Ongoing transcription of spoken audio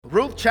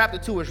Ruth chapter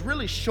 2 is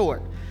really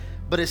short,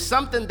 but it's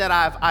something that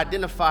I've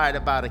identified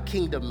about a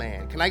kingdom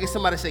man. Can I get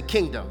somebody to say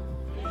kingdom?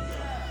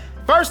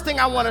 First thing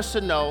I want us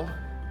to know,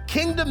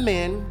 kingdom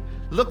men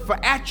look for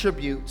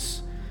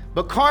attributes,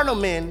 but carnal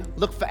men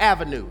look for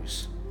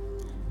avenues.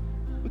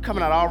 We're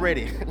coming out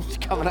already. It's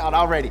coming out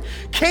already.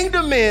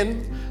 Kingdom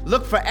men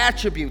look for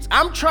attributes.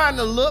 I'm trying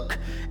to look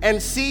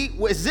and see,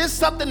 is this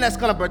something that's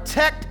going to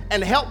protect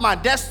and help my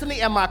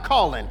destiny and my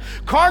calling?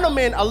 Carnal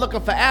men are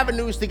looking for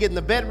avenues to get in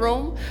the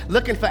bedroom,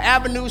 looking for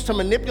avenues to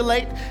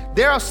manipulate.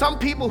 There are some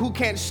people who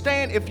can't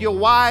stand if you're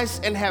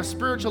wise and have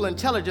spiritual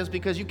intelligence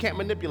because you can't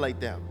manipulate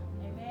them.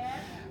 Amen.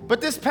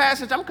 But this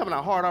passage, I'm coming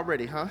out hard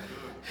already, huh?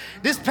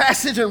 This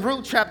passage in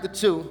Ruth chapter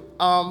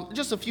 2,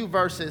 just a few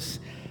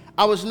verses.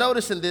 I was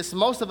noticing this.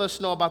 Most of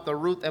us know about the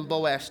Ruth and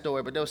Boaz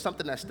story, but there was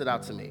something that stood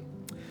out to me.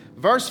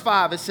 Verse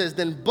 5, it says,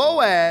 then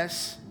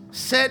Boaz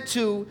said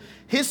to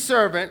his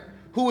servant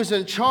who was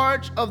in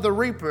charge of the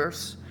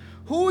reapers,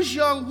 whose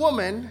young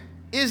woman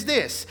is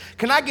this?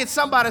 Can I get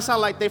somebody to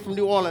sound like they from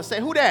New Orleans? Say,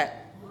 who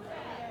that?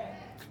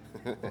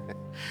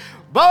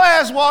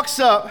 Boaz walks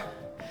up.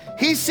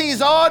 He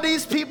sees all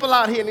these people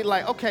out here, and he's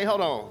like, okay,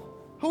 hold on.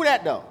 Who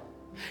that though?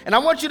 And I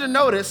want you to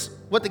notice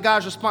what the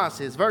guy's response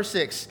is. Verse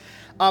 6.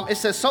 It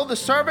says, so the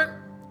servant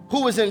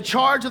who was in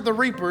charge of the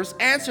reapers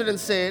answered and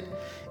said,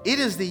 it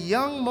is the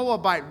young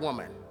Moabite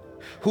woman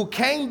who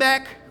came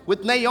back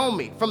with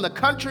Naomi from the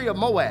country of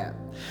Moab.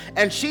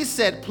 And she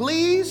said,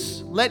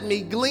 please let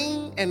me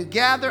glean and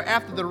gather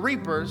after the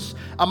reapers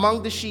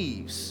among the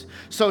sheaves.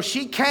 So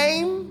she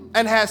came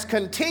and has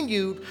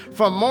continued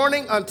from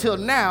morning until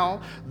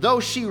now, though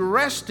she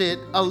rested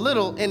a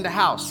little in the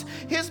house.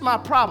 Here's my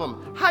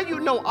problem. How you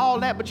know all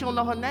that, but you don't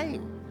know her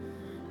name?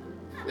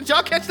 Did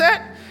y'all catch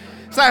that?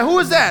 It's like, who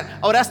is that?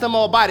 Oh, that's the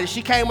Moabite.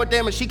 She came with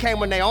them and she came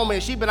with Naomi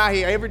and she been out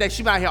here every day.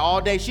 She been out here all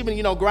day. She been,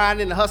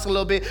 grinding and hustling a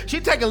little bit. She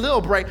take a little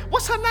break.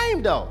 What's her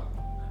name though?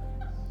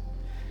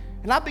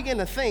 And I began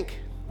to think,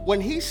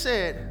 when he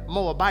said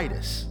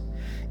Moabitess,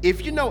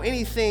 if you know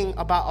anything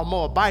about a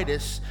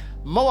Moabitess,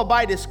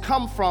 Moabitess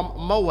come from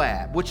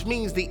Moab, which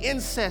means the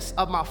incest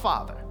of my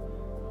father.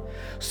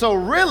 So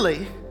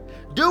really,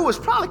 dude was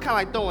probably kind of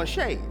like throwing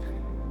shade.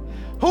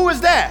 Who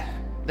is that?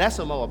 That's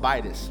a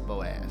Moabitess,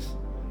 Boaz.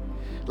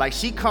 Like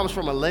she comes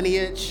from a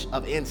lineage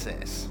of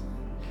incest.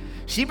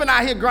 She been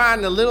out here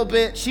grinding a little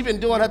bit. She been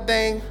doing her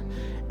thing.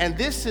 And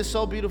this is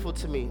so beautiful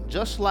to me.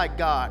 Just like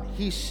God,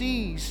 he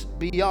sees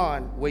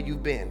beyond where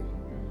you've been.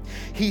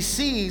 He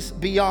sees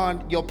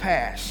beyond your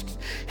past.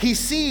 He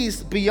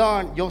sees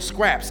beyond your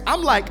scraps.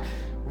 I'm like,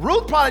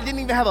 Ruth probably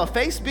didn't even have a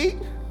face beat.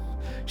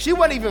 She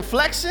wasn't even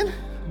flexing,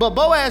 but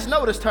Boaz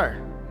noticed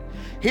her.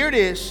 Here it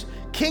is.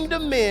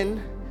 Kingdom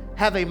men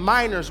have a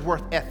miner's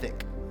worth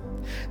ethic.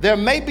 There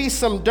may be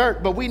some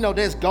dirt, but we know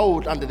there's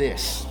gold under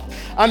this.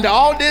 Under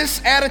all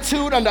this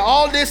attitude, under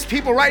all this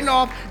people writing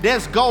off,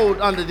 there's gold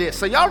under this.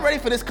 So y'all ready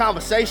for this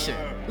conversation?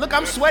 Look,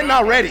 I'm sweating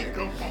already.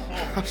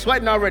 I'm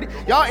sweating already.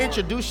 Y'all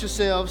introduce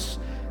yourselves.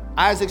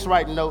 Isaac's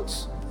writing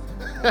notes.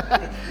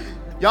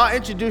 Y'all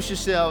introduce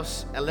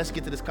yourselves and let's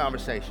get to this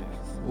conversation.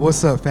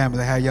 What's up,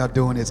 family? How y'all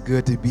doing? It's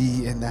good to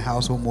be in the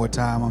house one more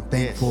time. I'm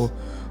thankful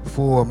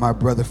for my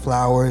brother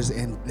Flowers.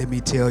 And let me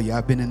tell you,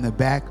 I've been in the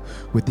back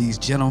with these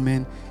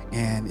gentlemen,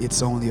 and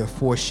it's only a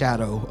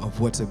foreshadow of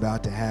what's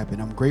about to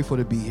happen. I'm grateful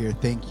to be here.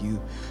 Thank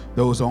you,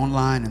 those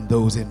online and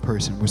those in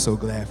person. We're so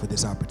glad for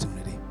this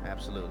opportunity.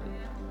 Absolutely.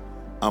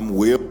 I'm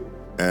Will,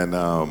 and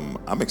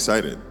I'm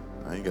excited.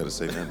 I ain't got to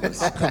say nothing.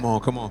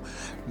 Come on.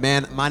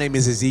 Man, my name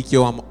is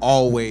Ezekiel. I'm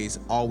always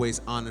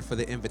honored for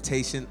the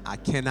invitation. I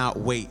cannot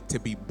wait to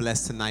be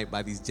blessed tonight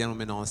by these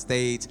gentlemen on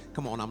stage.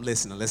 Come on, I'm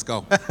listening. Let's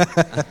go.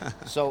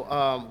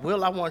 So,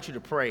 Will, I want you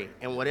to pray.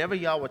 And whatever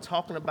y'all were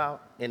talking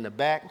about in the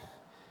back,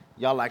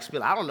 y'all like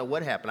spill. I don't know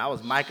what happened. I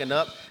was micing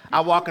up. I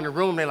walk in the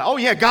room, they're like, oh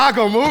yeah, God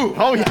gonna move.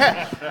 Oh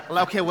yeah. I'm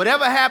like, okay,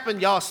 whatever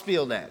happened, y'all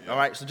spill that. All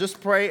right, so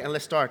just pray and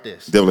let's start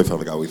this. Heavenly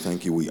Father God, we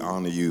thank you. We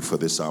honor you for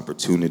this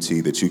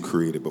opportunity that you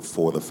created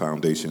before the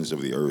foundations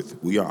of the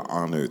earth. We are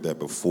honored that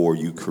before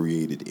you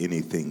created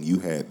anything, you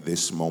had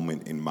this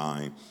moment in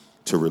mind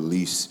to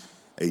release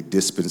a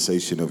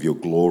dispensation of your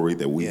glory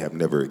that we have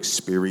never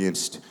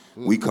experienced.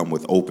 We come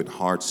with open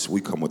hearts.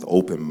 We come with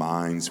open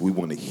minds. We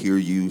want to hear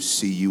you,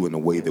 see you in a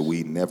way that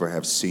we never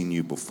have seen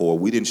you before.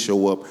 We didn't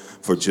show up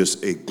for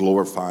just a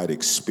glorified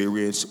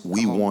experience.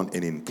 We want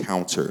an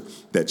encounter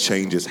that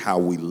changes how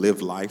we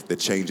live life, that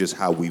changes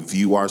how we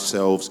view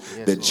ourselves,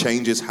 that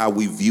changes how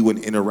we view and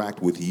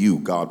interact with you.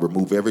 God,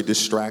 remove every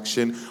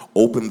distraction,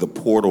 open the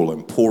portal,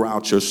 and pour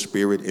out your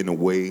spirit in a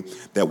way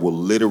that will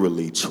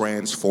literally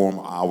transform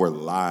our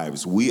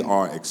lives. We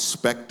are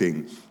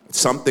expecting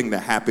something to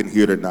happen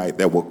here tonight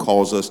that will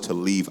cause us to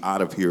leave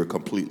out of here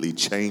completely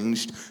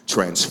changed,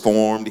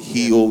 transformed,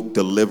 healed,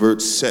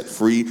 delivered, set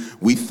free.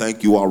 We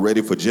thank you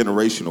already for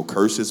generational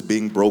curses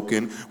being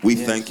broken. We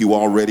thank you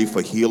already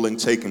for healing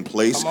taking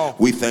place.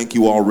 We thank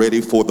you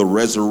already for the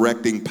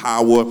resurrecting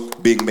power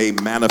being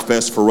made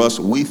manifest for us.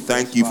 We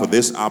thank you for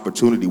this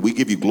opportunity. We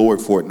give you glory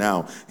for it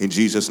now. In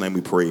Jesus' name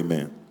we pray,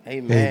 amen.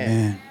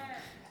 Amen.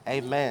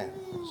 Amen.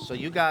 So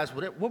you guys,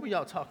 what were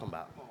y'all talking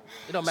about?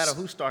 It don't matter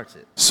who starts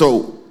it.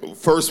 So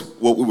first,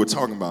 what we were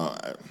talking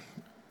about,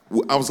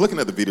 I was looking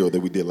at the video that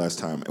we did last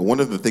time, and one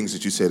of the things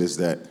that you said is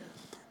that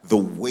the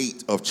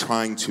weight of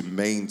trying to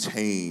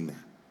maintain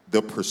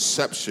the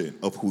perception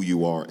of who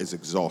you are is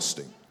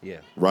exhausting. Yeah.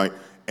 Right?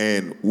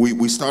 And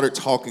we started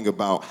talking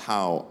about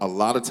how a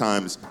lot of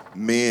times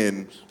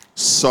men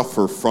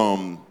suffer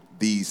from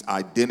these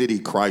identity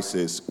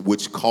crises,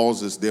 which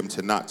causes them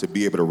to not to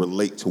be able to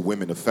relate to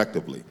women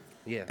effectively.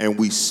 Yeah. And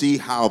we see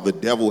how the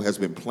devil has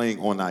been playing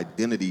on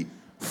identity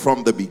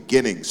from the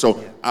beginning.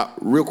 So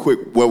real quick,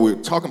 what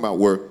we're talking about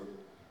were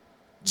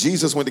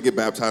Jesus went to get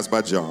baptized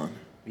by John,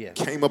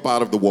 came up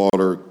out of the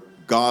water,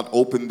 God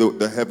opened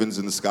the heavens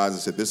and the skies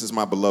and said, "This is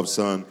my beloved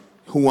son,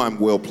 who I'm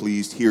well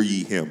pleased, hear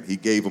ye him." He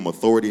gave him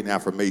authority and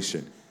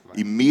affirmation. Right.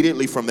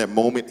 Immediately from that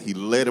moment, he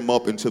led him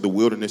up into the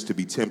wilderness to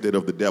be tempted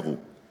of the devil,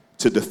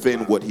 to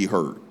defend what he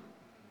heard.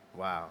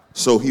 Wow.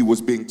 So he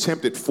was being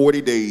tempted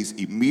 40 days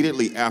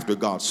immediately after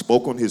God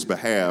spoke on his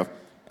behalf.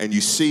 And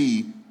you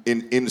see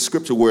in the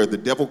scripture where the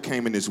devil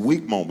came in his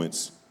weak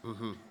moments,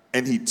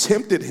 and he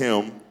tempted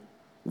him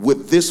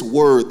with this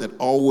word that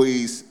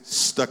always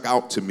stuck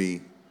out to me,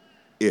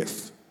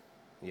 if.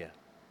 Yeah.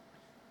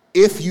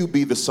 If you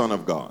be the Son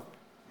of God,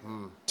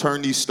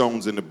 turn these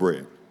stones into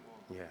bread.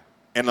 Yeah.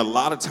 And a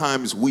lot of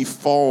times we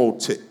fall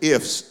to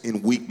ifs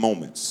in weak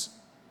moments.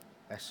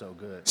 That's so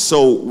good.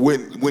 So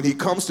when he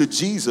comes to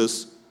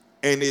Jesus,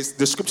 and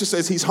the scripture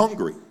says he's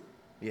hungry,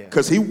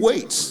 because he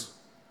waits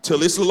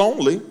till it's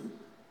lonely.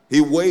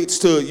 He waits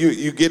till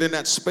you get in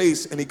that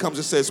space, and he comes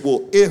and says,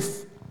 well,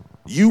 if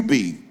you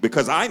be,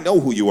 because I know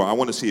who you are, I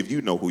want to see if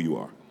you know who you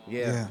are.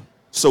 Yeah.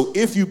 So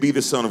if you be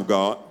the Son of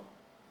God,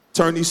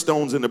 turn these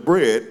stones into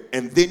bread,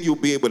 and then you'll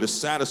be able to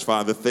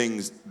satisfy the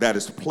things that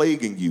is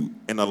plaguing you.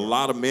 And a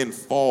lot of men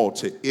fall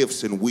to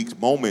ifs in weak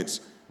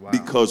moments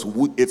because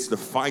it's the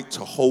fight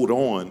to hold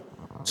on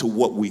to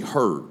what we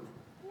heard.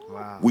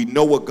 Wow. We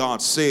know what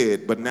God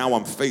said, but now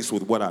I'm faced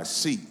with what I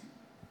see.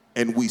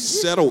 And we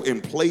settle in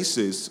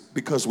places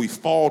because we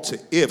fall to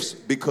ifs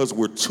because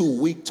we're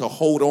too weak to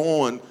hold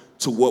on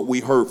to what we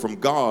heard from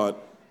God.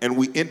 And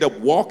we end up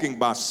walking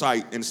by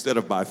sight instead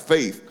of by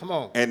faith. Come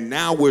on. And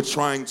now we're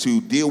trying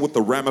to deal with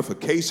the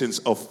ramifications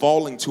of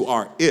falling to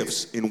our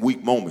ifs in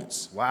weak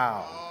moments.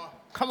 Wow.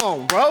 Come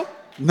on, bro.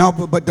 No,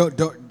 but don't,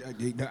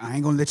 I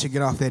ain't gonna let you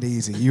get off that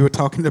easy. You were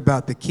talking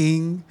about the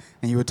king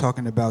and you were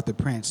talking about the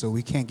prince, so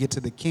we can't get to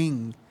the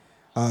king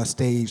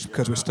stage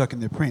because we're stuck in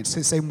the prince.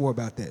 Say more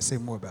about that. Say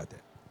more about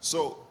that.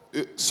 So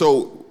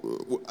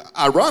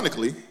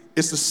ironically,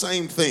 it's the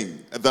same thing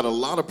that a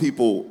lot of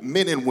people,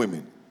 men and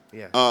women,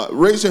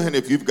 raise your hand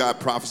if you've got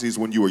prophecies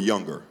when you were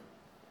younger.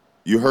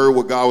 You heard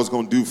what God was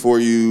going to do for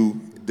you,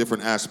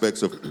 different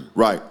aspects of,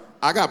 right.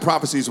 I got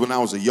prophecies when I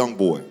was a young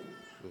boy.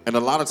 And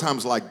a lot of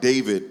times, like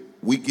David,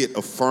 we get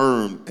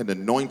affirmed and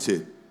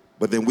anointed,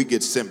 but then we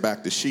get sent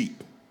back to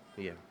sheep.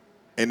 Yeah.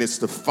 And it's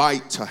the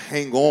fight to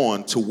hang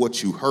on to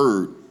what you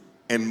heard.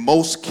 And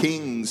most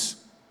kings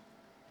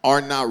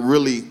are not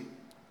really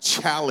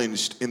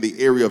challenged in the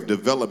area of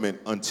development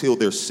until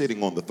they're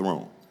sitting on the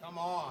throne. Come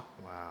on.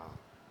 Wow.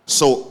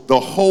 So the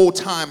whole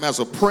time as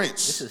a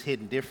prince, this is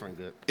hitting different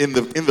good. In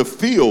the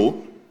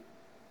field,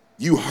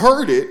 you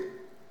heard it,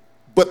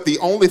 but the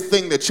only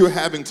thing that you're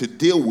having to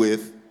deal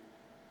with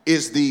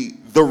is the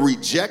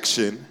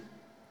rejection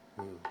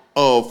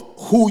of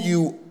who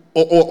you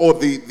or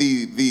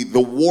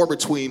the war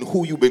between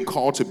who you've been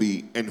called to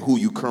be and who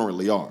you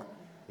currently are.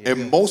 Yeah.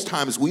 And most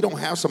times we don't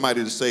have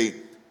somebody to say,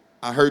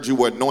 I heard you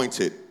were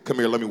anointed. Come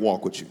here, let me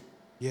walk with you.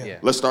 Yeah.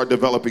 Let's start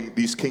developing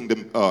these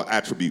kingdom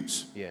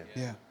attributes. Yeah.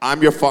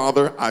 I'm your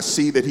father. I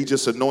see that he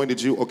just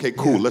anointed you. Okay,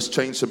 cool. Let's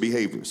change some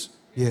behaviors.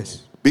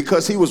 Yes.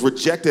 Because he was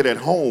rejected at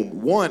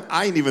home. One,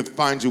 I didn't even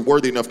find you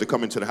worthy enough to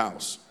come into the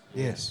house.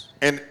 Yes.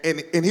 And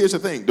here's the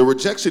thing. The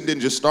rejection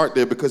didn't just start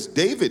there because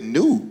David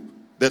knew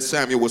that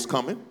Samuel was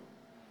coming.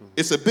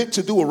 It's a big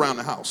to-do around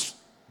the house.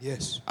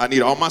 Yes. I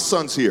need all my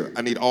sons here.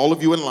 I need all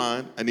of you in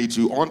line. I need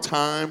you on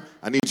time.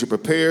 I need you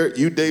prepared.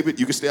 You, David,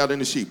 you can stay out in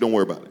the sheep. Don't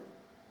worry about it.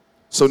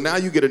 So now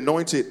you get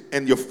anointed,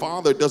 and your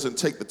father doesn't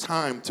take the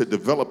time to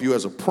develop you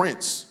as a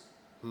prince,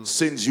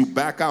 sends you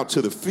back out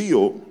to the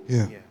field.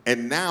 Yeah.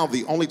 And now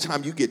the only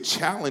time you get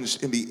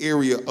challenged in the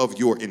area of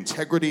your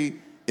integrity,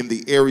 in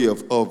the area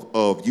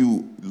of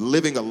you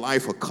living a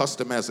life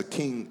accustomed as a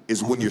king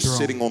is when you're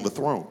sitting on the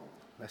throne.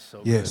 That's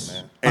so good,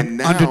 man. And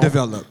now,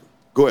 underdeveloped.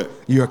 Go ahead.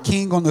 You're a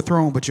king on the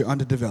throne, but you're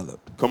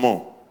underdeveloped. Come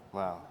on.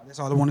 Wow. That's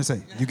all I want to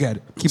say. You got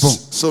it. Keep on.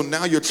 So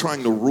now you're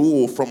trying to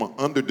rule from an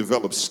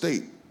underdeveloped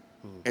state,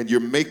 and you're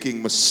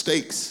making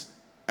mistakes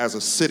as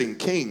a sitting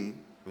king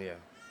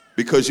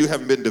because you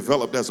haven't been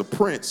developed as a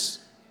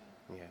prince.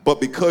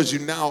 But because you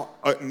now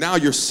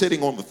you're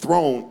sitting on the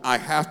throne, I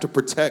have to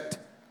protect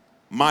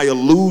my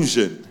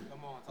illusion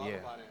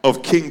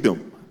of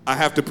kingdom. I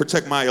have to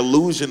protect my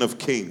illusion of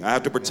king. I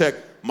have to protect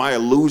my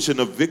illusion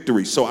of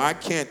victory. So I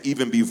can't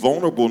even be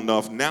vulnerable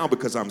enough now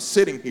because I'm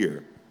sitting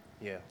here.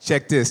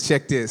 Check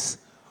this.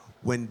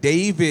 When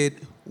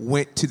David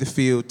went to the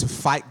field to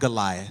fight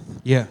Goliath.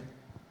 Yeah.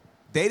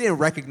 They didn't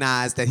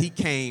recognize that he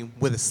came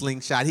with a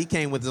slingshot. He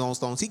came with his own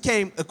stones. He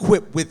came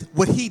equipped with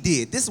what he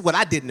did. This is what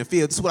I did in the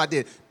field. This is what I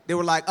did. They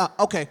were like,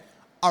 okay,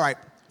 all right,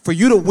 for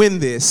you to win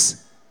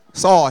this,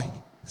 Saul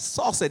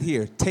said,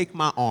 here, take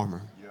my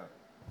armor.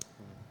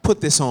 Put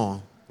this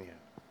on.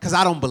 Because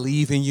I don't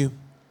believe in you,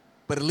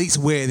 but at least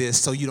wear this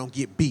so you don't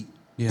get beat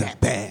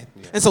that bad.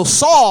 And so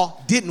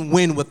Saul didn't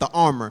win with the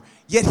armor,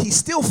 yet he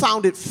still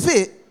found it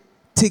fit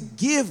to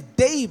give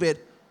David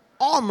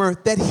armor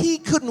that he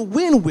couldn't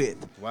win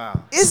with.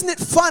 Wow. Isn't it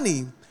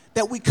funny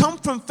that we come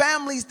from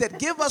families that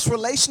give us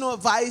relational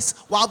advice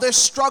while they're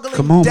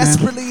struggling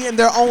desperately in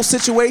their own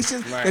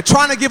situations? Right. They're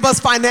trying to give us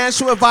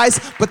financial advice,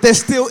 but they're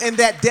still in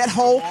that debt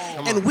hole.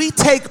 And we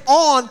take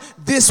on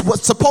this,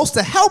 what's supposed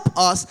to help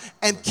us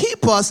and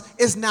keep us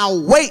is now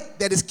weight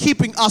that is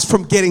keeping us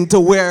from getting to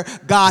where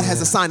God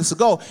has assigned us to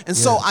go. And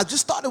so I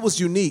just thought it was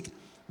unique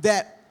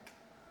that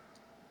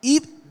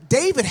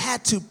David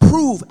had to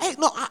prove, hey,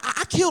 no,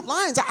 I killed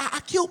lions.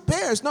 I killed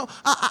bears. No,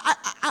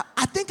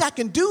 I think I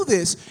can do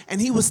this. And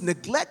he was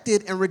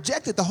neglected and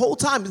rejected the whole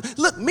time.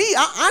 Look, me,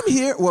 I'm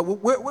here. Well,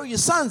 where are your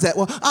sons at?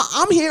 Well,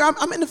 I'm here.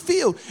 I'm in the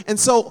field. And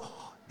so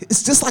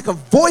it's just like a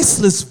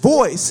voiceless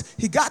voice.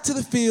 He got to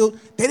the field.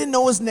 They didn't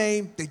know his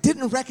name. They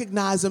didn't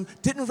recognize him,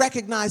 didn't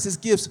recognize his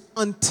gifts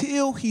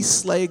until he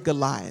slayed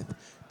Goliath.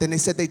 Then they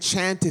said they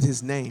chanted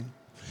his name.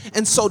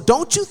 And so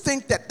don't you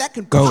think that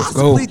can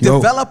possibly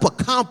develop a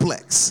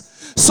complex?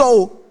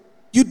 So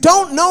you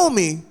don't know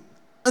me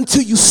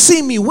until you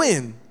see me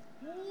win.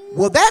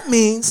 Well, that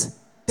means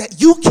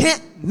that you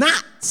can't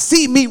not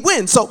see me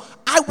win. So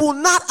I will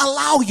not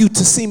allow you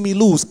to see me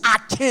lose. I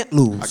can't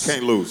lose. I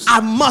can't lose. I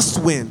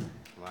must win.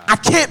 Wow. I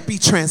can't be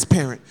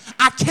transparent.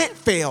 I can't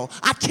fail.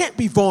 I can't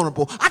be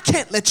vulnerable. I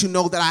can't let you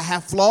know that I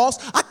have flaws.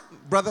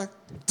 Brother,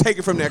 take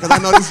it from there, because I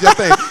know this is your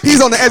thing.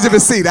 He's on the edge of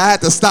his seat. I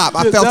had to stop.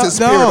 I felt his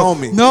spirit on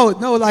me. No,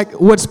 like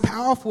what's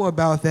powerful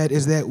about that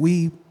is that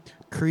we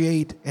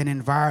create an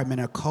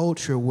environment, a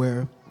culture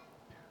where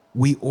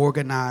we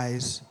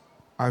organize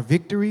our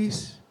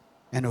victories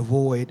and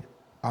avoid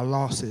our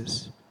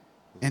losses.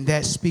 And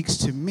that speaks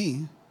to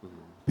me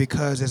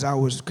because, as I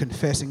was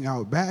confessing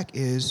out back,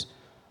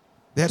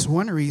 that's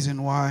one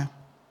reason why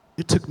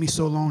it took me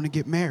so long to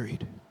get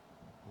married.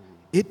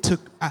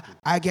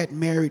 I got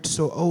married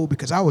so old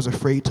because I was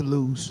afraid to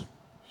lose.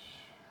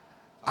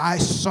 I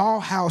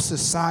saw how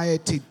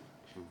society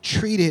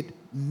treated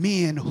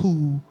men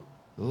who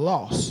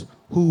lost,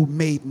 who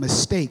made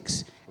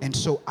mistakes. And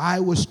so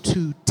I was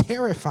too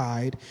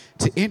terrified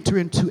to enter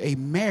into a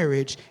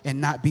marriage and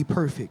not be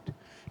perfect.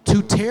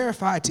 Too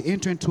terrified to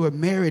enter into a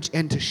marriage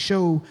and to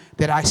show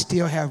that I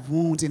still have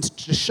wounds and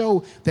to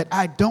show that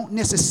I don't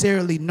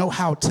necessarily know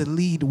how to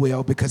lead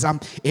well, because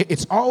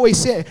it's always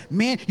said,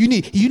 man, you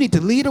need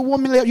to lead a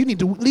woman, you need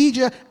to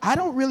lead I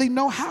don't really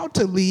know how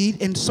to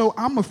lead, and so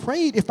I'm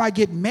afraid if I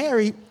get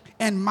married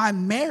and my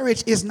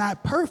marriage is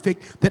not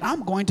perfect, that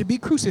I'm going to be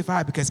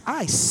crucified, because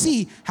I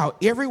see how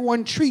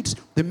everyone treats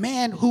the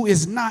man who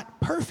is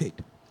not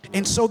perfect.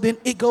 And so then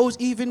it goes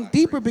even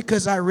deeper,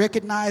 because I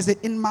recognize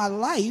that in my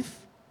life,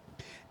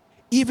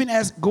 even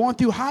as going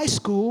through high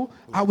school,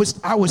 I was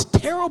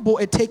terrible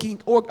at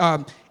taking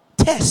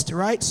tests,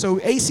 right?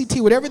 So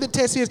ACT, whatever the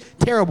test is,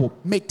 terrible.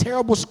 Make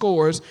terrible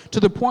scores to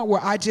the point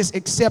where I just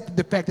accepted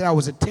the fact that I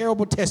was a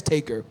terrible test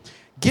taker.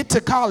 Get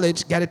to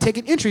college, got to take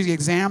an entrance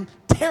exam,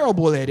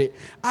 terrible at it.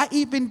 I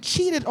even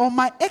cheated on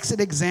my exit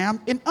exam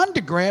in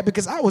undergrad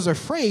because I was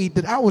afraid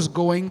that I was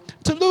going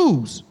to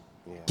lose.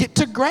 Yeah. Get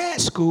to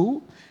grad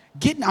school.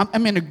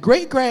 I'm in a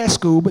great grad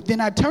school, but then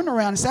I turn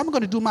around and say, I'm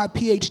going to do my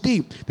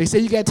PhD. They say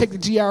you got to take the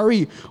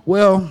GRE.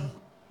 Well,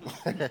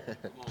 I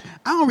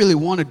don't really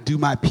want to do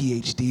my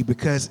PhD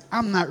because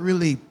I'm not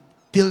really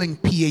feeling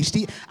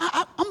PhD.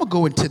 I'm going to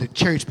go into the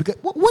church, because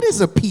what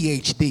is a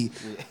PhD?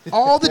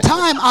 All the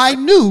time I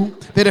knew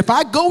that if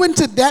I go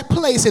into that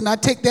place and I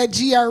take that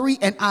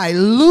GRE and I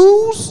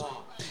lose,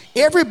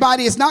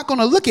 everybody is not going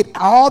to look at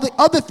all the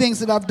other things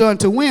that I've done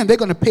to win. They're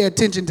going to pay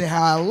attention to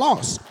how I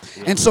lost.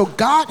 And so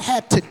God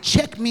had to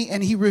check me,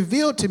 and he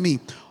revealed to me,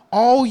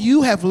 all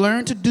you have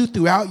learned to do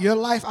throughout your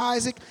life,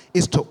 Isaac,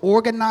 is to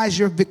organize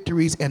your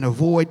victories and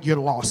avoid your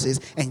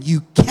losses. And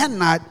you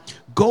cannot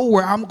go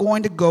where I'm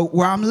going to go,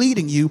 where I'm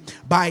leading you,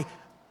 by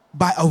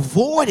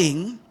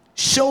avoiding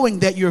showing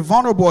that you're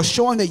vulnerable, or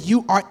showing that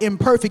you are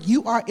imperfect.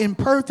 You are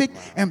imperfect,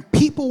 and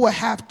people will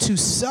have to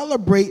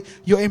celebrate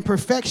your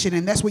imperfection.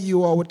 And that's what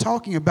you all were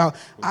talking about.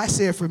 I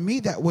said for me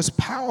that was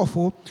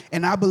powerful,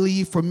 and I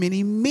believe for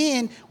many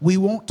men we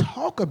won't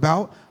talk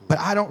about, but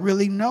I don't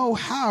really know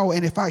how.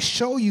 And if I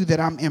show you that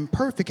I'm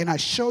imperfect and I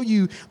show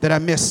you that I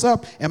mess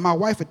up, and my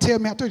wife would tell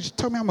me,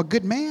 I'm a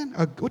good man?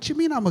 What you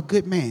mean I'm a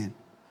good man?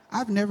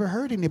 I've never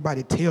heard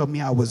anybody tell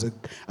me I was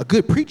a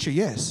good preacher,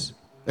 yes.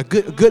 A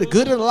good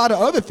at a lot of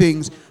other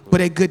things,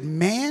 but a good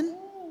man.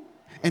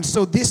 And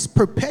so this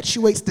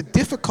perpetuates the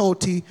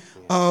difficulty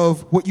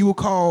of what you would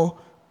call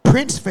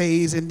prince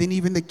phase, and then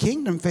even the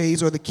kingdom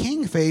phase or the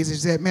king phase,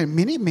 is that, man,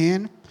 many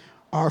men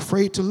are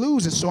afraid to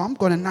lose. And so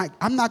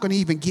I'm not going to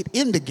even get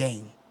in the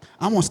game.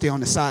 I'm gonna stay on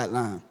the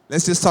sideline.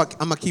 Let's just talk.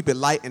 I'm gonna keep it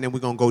light, and then we're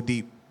gonna go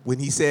deep. When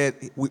he said,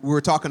 we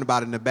were talking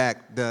about in the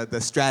back, the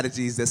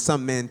strategies that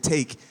some men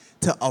take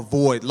to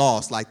avoid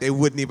loss. Like they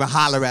wouldn't even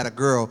holler at a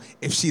girl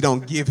if she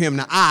don't give him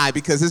the eye,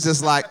 because it's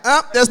just like,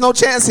 there's no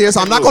chance here,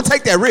 so I'm not gonna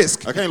take that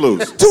risk. I can't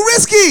lose. Too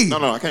risky.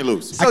 No, I can't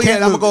lose. So yeah,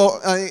 I'm gonna go.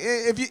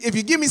 If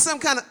you give me some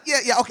kind of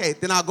okay,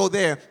 then I'll go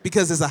there,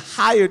 because there's a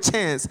higher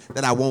chance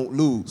that I won't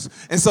lose.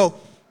 And so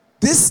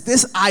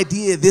this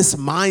idea, this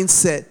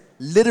mindset,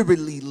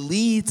 literally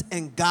leads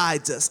and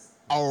guides us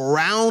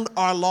around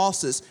our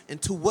losses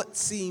into what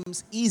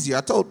seems easier.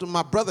 I told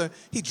my brother,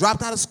 he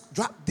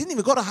didn't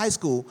even go to high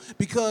school,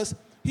 because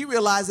he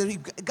realized that he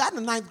got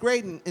in the 9th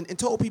grade and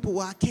told people,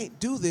 well, I can't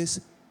do this,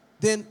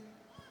 then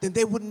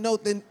they would know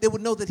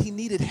that he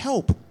needed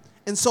help.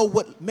 And so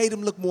what made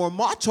him look more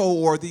macho,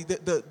 or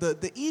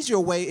the easier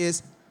way,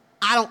 is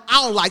I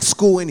don't like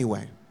school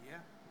anyway. Yeah.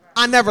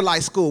 I never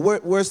liked school.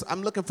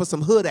 I'm looking for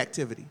some hood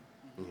activity.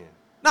 Yeah.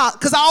 Nah,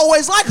 because I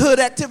always like hood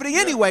activity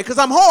anyway, because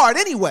I'm hard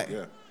anyway.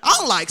 Yeah. I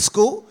don't like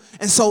school.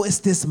 And so it's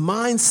this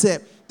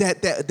mindset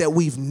that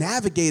we've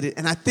navigated.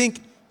 And I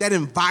think that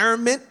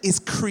environment is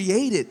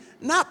created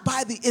not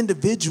by the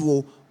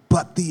individual,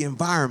 but the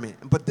environment.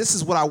 But this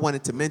is what I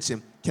wanted to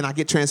mention. Can I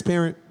get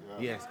transparent?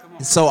 Yes. Come on.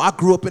 And so I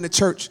grew up in the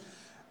church.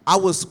 I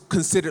was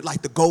considered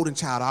like the golden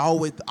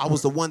child. I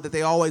was the one that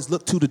they always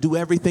looked to do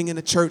everything in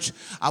the church.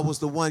 I was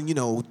the one,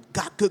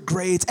 got good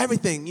grades,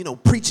 everything,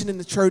 preaching in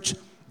the church.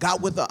 Got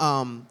with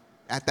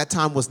at that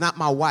time was not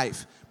my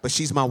wife, but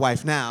she's my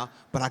wife now.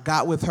 But I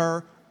got with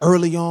her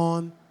early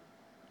on.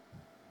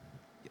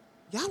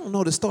 Y'all don't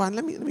know the story.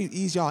 Let me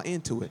ease y'all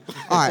into it.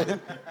 All right.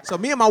 So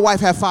me and my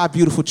wife have 5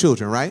 beautiful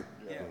children, right?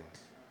 Yeah.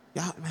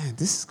 Y'all, man,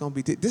 this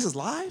is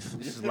live?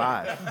 This is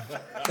live.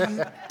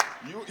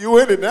 You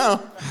in it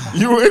now.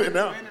 You in it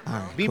now.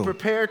 Right, Be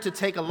prepared to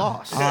take a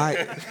loss. All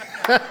right.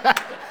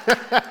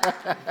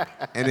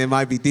 And it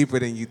might be deeper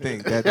than you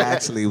think. That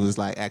actually was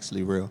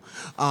actually real.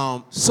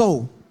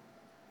 So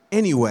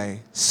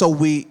anyway,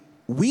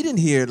 we didn't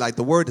hear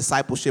the word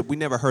discipleship. We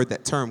never heard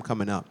that term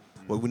coming up.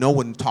 Well, no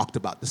one talked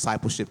about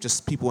discipleship,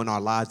 just people in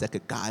our lives that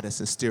could guide us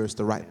and steer us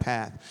the right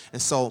path.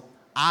 And so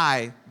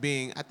I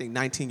think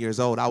 19 years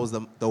old, I was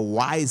the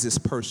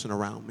wisest person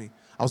around me.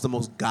 I was the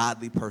most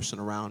godly person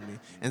around me.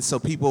 And so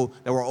people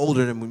that were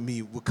older than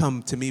me would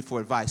come to me for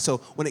advice. So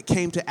when it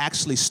came to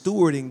actually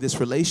stewarding this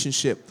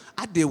relationship,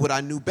 I did what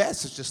I knew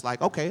best. It's just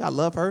okay, I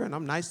love her and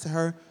I'm nice to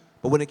her.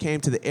 But when it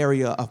came to the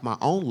area of my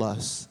own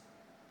lust,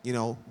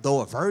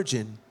 though a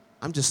virgin,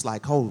 I'm just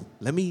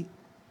let me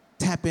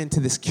tap into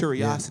this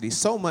curiosity,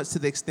 so much to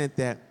the extent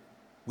that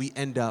we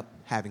end up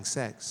having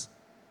sex.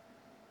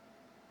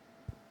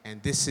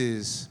 And this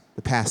is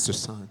the pastor's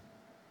son,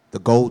 the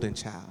golden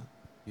child.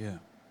 Yeah.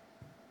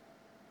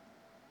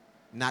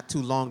 Not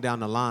too long down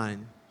the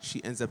line,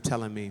 she ends up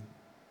telling me,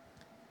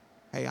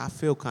 hey, I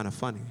feel kind of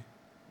funny.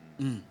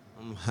 I'm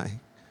like,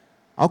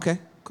 okay,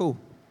 cool.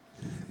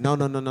 No.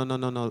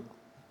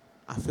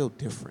 I feel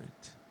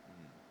different.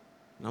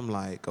 And I'm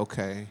like,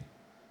 okay.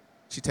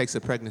 She takes a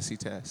pregnancy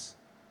test.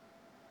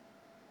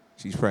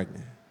 She's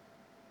pregnant.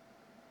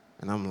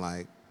 And I'm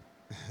like,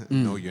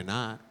 no, you're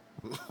not.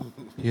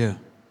 Yeah.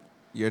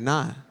 You're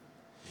not.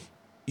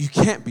 You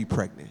can't be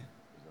pregnant.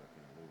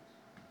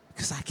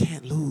 Because I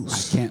can't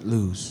lose. I can't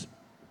lose.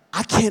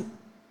 I can't.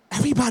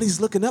 Everybody's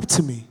looking up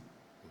to me.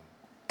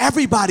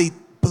 Everybody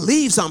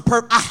believes I'm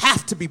perfect. I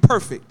have to be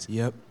perfect.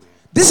 Yep.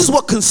 This is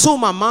what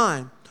consumed my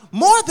mind.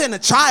 More than a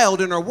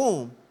child in her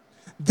womb.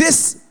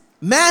 This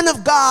man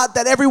of God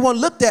that everyone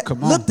looked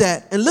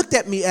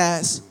at me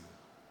as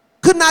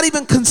could not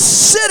even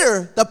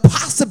consider the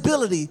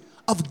possibility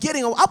of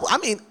getting. I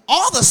mean,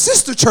 all the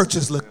sister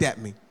churches looked at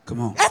me. Come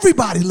on.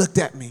 Everybody looked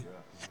at me.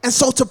 And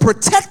so to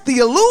protect the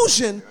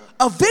illusion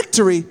of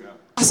victory,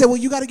 I said, well,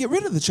 you got to get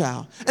rid of the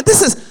child. And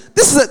this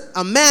is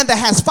a man that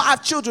has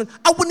 5 children.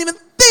 I wouldn't even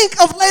think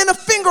of laying a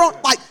finger on,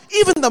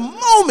 even the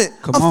moment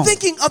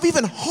thinking of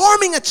even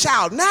harming a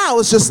child. Now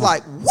it's just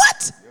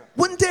what?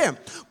 Wouldn't dare.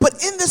 But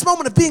in this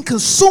moment of being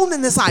consumed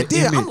in this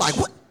idea, I'm like,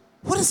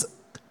 what is,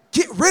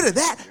 get rid of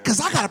that,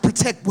 because I got to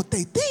protect what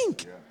they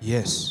think.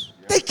 Yes.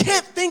 They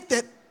can't think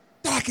that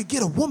I could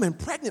get a woman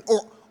pregnant,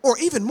 or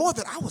even more,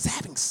 that I was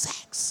having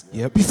sex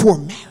before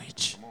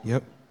marriage.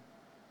 Yep.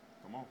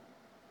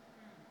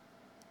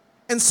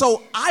 And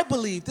so I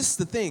believe, this is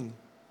the thing,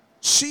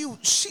 she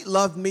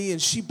loved me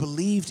and she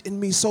believed in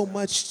me so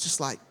much,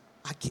 just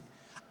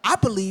I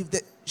believe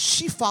that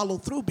she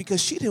followed through because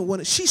she didn't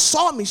want to, she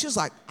saw me, she was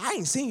like, I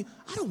ain't seen you,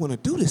 I don't want to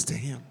do this to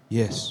him.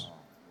 Yes.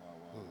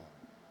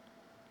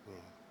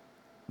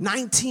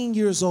 19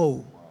 years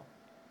old,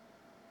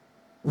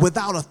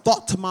 without a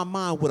thought to my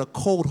mind, with a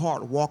cold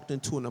heart, walked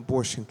into an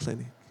abortion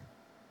clinic.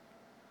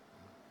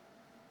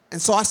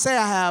 And so I say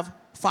I have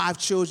 5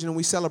 children and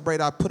we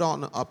celebrate. I put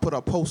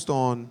a post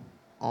on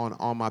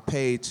my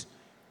page,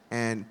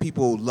 and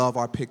people love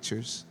our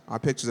pictures. Our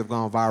pictures have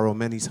gone viral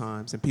many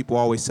times, and people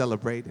always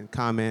celebrate and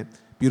comment,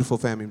 beautiful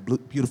family,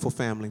 beautiful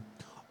family.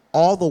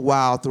 All the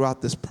while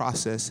throughout this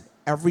process,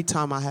 every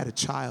time I had a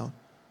child,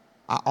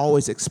 I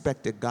always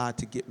expected God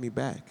to get me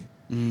back.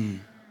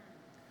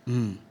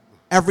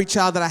 Every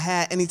child that I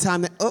had,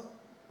 anytime that,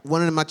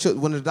 one of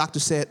the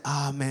doctors said,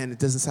 man, it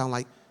doesn't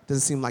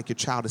seem like your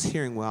child is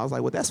hearing well. I was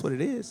like, well, that's what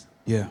it is.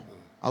 Yeah.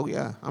 Oh,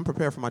 yeah, I'm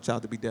prepared for my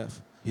child to be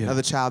deaf. Yeah.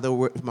 Another child,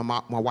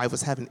 my wife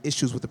was having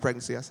issues with the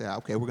pregnancy. I said,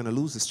 okay, we're going to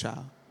lose this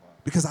child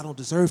because I don't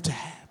deserve to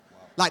have.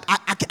 Like,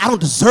 I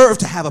don't deserve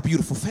to have a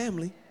beautiful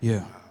family.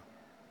 Yeah.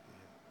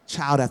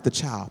 Child after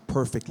child,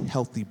 perfect,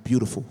 healthy,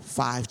 beautiful,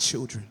 5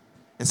 children.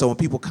 And so when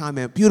people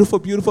comment, beautiful,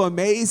 beautiful,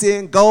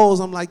 amazing, goals,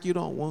 I'm like, you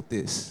don't want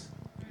this.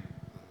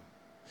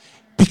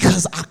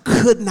 Because I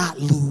could not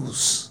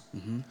lose.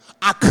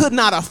 I could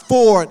not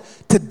afford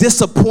to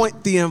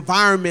disappoint the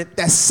environment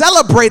that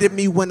celebrated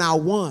me when I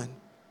won.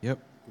 Yep.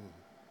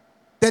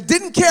 That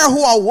didn't care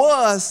who I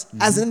was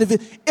as an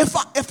individual.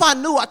 If I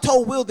knew, I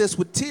told Will this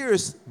with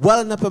tears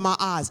welling up in my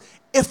eyes.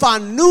 If I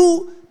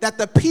knew that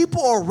the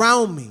people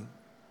around me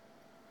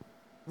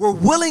were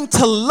willing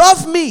to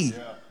love me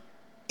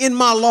in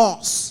my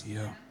loss,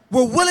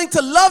 were willing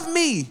to love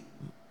me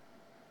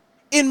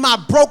in my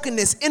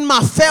brokenness, in my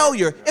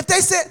failure. If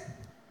they said,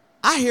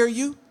 I hear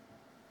you,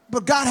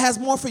 but God has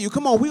more for you.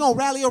 Come on, we're going to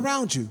rally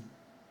around you.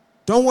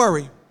 Don't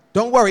worry.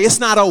 Don't worry. It's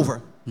not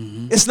over.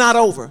 It's not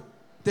over.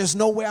 There's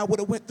no way I would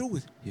have went through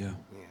it. Yeah.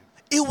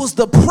 It was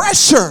the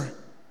pressure.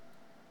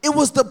 It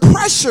was the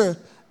pressure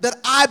that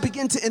I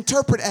began to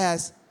interpret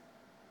as,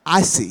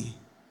 I see,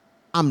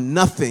 I'm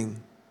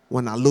nothing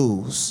when I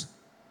lose,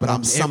 but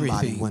I'm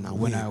somebody when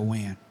I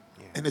win.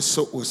 And it's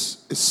so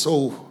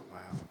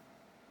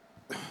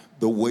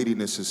the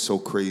weightiness is so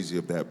crazy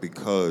of that,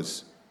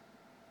 because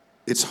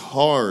it's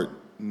hard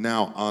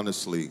now,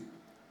 honestly,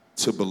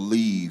 to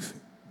believe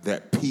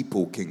that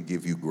people can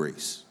give you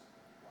grace.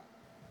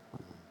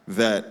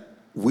 That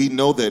we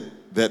know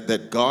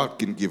that God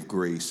can give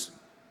grace,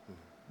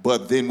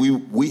 but then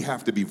we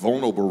have to be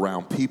vulnerable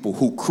around people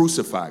who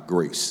crucify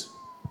grace.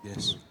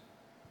 Yes.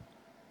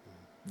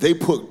 They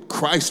put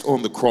Christ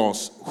on the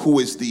cross, who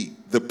is the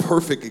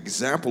perfect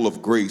example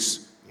of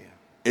grace. Yeah.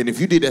 And if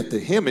you did that to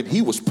him and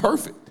he was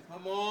perfect,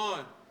 come on.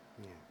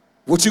 Yeah.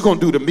 What you gonna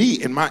do to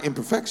me in my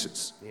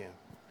imperfections? Yeah.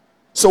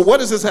 So what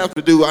does this have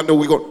to do? I know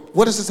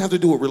what does this have to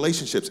do with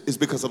relationships? Is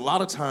because a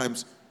lot of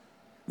times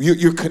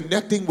you're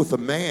connecting with a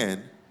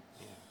man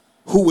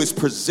who is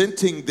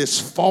presenting this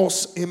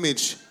false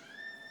image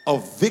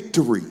of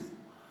victory.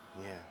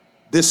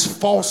 This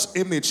false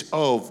image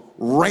of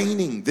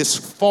reigning, this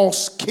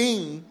false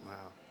king,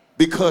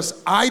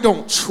 because I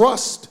don't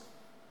trust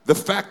the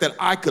fact that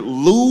I could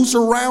lose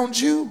around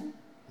you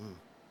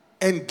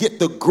and get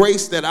the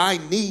grace that I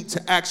need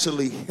to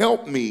actually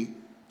help me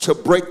to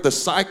break the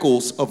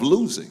cycles of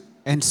losing.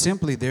 And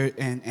simply there,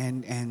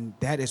 and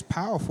that is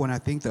powerful. And I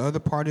think the other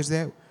part is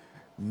that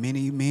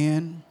many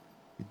men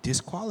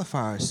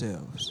disqualify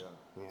ourselves.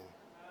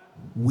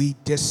 We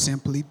just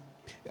simply,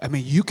 I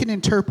mean, you can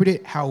interpret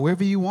it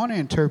however you want to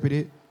interpret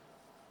it,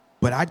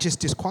 but I just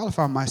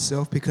disqualify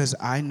myself because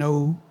I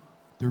know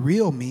the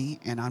real me,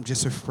 and I'm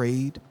just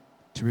afraid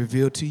to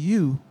reveal to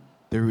you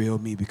the real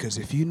me, because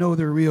if you know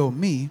the real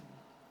me,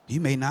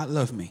 you may not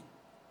love me.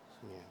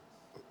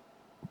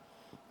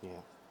 Yeah.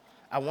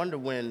 I wonder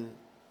when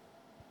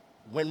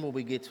will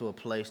we get to a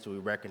place do we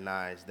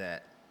recognize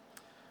that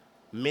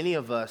many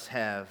of us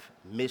have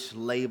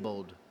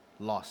mislabeled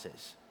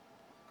losses.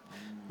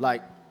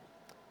 Like,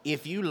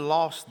 if you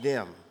lost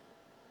them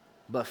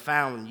but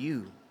found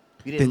you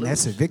didn't Then lose.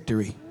 that's a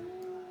victory.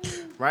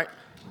 Right?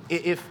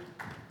 If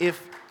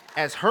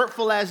as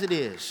hurtful as it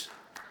is,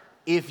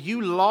 if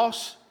you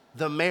lost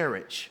the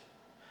marriage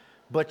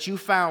but you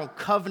found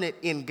covenant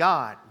in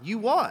God, you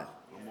won.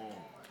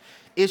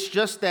 It's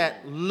just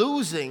that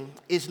losing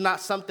is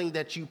not something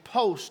that you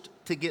post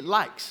to get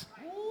likes.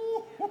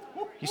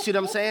 You see what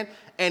I'm saying?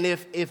 And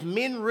if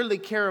men really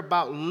care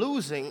about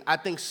losing, I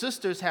think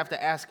sisters have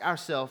to ask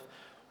ourselves,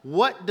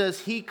 what does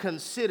he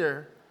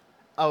consider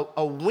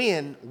a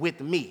win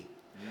with me?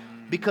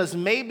 Because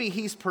maybe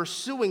he's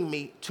pursuing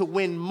me to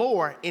win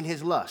more in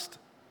his lust.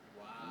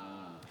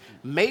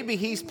 Maybe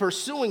he's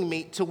pursuing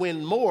me to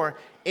win more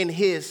in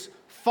his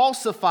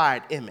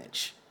falsified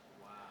image.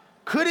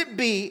 Could it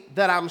be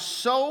that I'm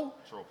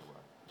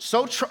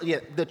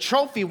the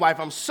trophy wife,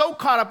 I'm so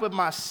caught up with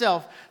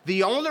myself,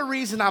 the only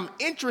reason I'm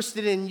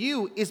interested in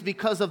you is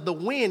because of the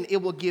win it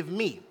will give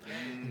me.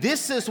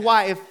 This is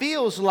why it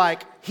feels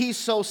like he's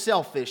so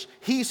selfish,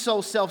 he's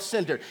so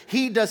self-centered,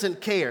 he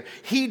doesn't care,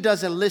 he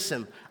doesn't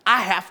listen.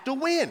 I have to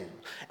win.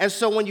 And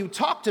so when you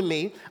talk to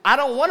me, I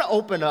don't want to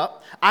open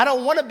up, I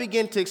don't want to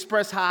begin to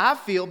express how I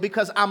feel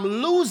because I'm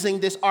losing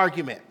this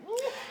argument.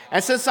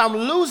 And since I'm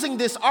losing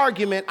this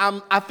argument,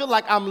 I feel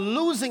like I'm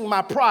losing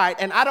my pride,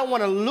 and I don't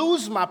want to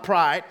lose my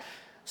pride,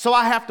 so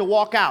I have to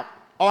walk out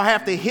or I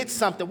have to hit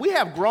something. We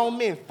have grown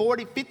men,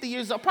 40, 50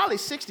 years old, probably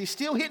 60,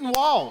 still hitting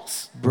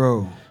walls.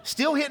 Bro.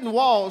 Still hitting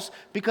walls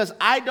because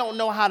I don't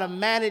know how to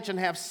manage and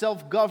have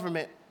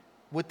self-government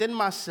within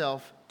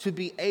myself to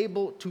be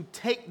able to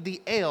take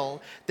the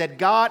L that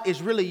God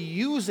is really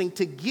using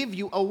to give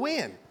you a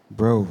win.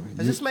 Bro.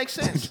 Does this make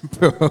sense?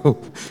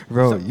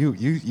 Bro,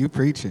 you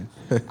preaching.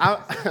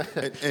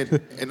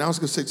 And I was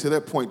gonna say to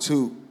that point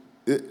too,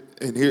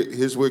 and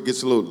here's where it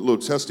gets a little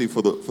testy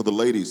for the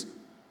ladies.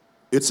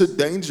 It's a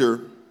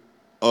danger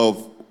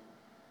of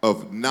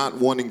not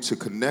wanting to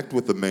connect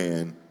with a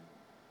man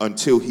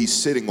until he's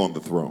sitting on the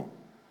throne.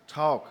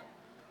 Talk.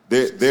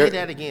 Say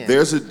that again.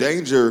 There's a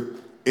danger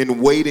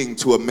in waiting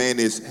till a man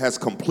has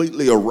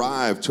completely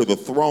arrived to the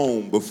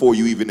throne before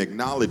you even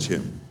acknowledge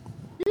him.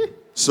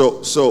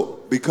 So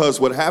because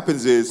what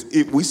happens is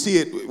we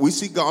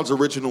see God's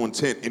original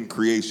intent in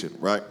creation,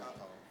 right?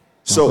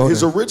 So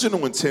his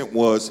original intent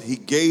was he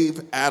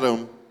gave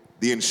Adam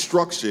the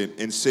instruction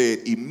and said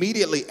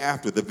immediately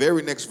after the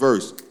very next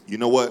verse, you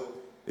know what?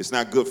 It's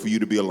not good for you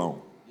to be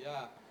alone.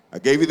 Yeah. I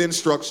gave you the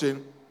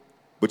instruction,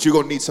 but you're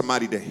going to need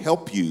somebody to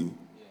help you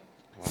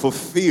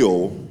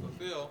fulfill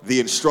the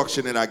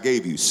instruction that I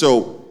gave you.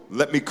 So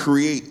let me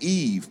create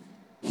Eve.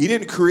 He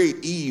didn't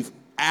create Eve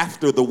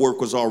after the work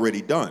was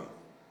already done.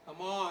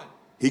 Come on.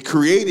 He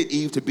created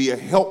Eve to be a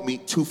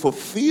helpmeet to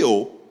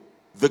fulfill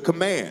the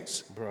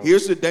commands. Bro.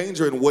 Here's the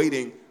danger in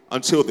waiting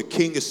until the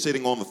king is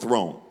sitting on the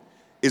throne,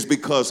 is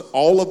because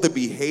all of the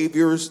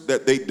behaviors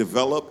that they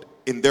developed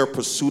in their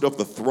pursuit of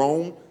the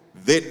throne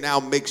then now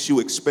makes you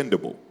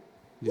expendable.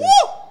 Yeah.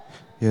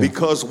 Yeah.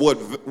 Because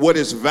what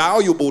is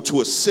valuable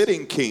to a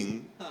sitting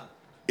king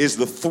is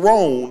the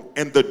throne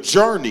and the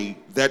journey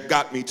that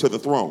got me to the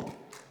throne.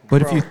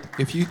 But Bro.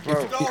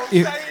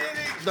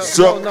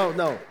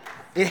 No.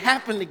 It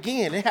happened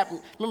again. It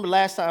happened. Remember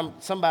last time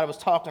somebody was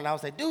talking, I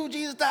was like, dude,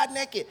 Jesus died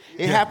naked.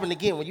 It happened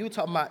again. When you were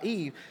talking about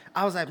Eve,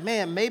 I was like,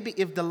 man, maybe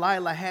if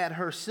Delilah had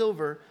her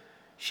silver,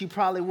 she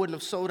probably wouldn't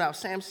have sold out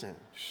Samson.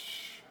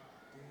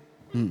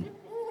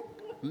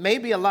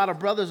 Maybe a lot of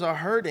brothers are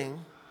hurting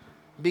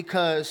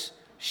because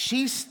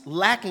she's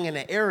lacking in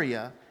an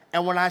area,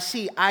 and when I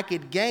see I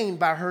could gain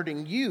by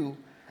hurting you,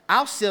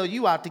 I'll sell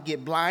you out to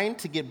get blind,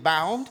 to get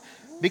bound,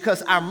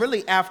 because I'm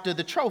really after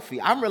the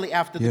trophy. I'm really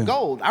after the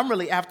gold. I'm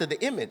really after the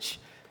image.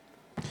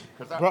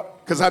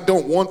 Because I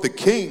don't want the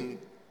king,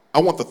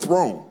 I want the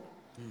throne.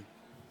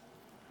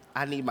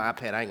 I need my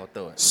iPad. I ain't gonna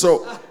throw it.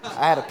 So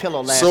I had a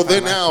pillow last So time.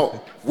 then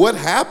now, what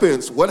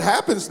happens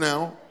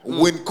now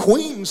when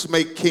queens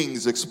make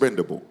kings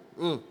expendable?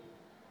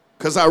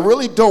 Because I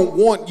really don't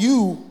want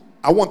you.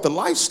 I want the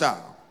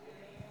lifestyle.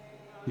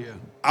 Yeah.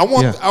 I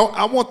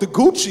want the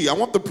Gucci. I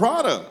want the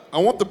Prada. I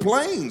want the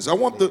planes. I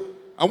want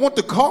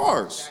the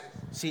cars.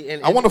 See,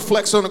 and I want to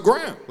flex on the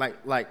ground.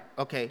 Like,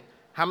 okay,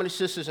 how many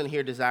sisters in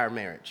here desire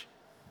marriage?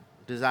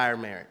 Desire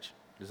marriage.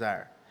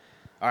 Desire.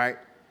 All right.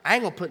 I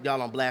ain't gonna put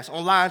y'all on blast.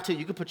 Online too,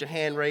 you can put your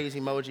hand raised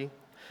emoji.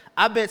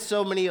 I bet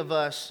so many of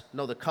us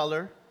know the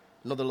color,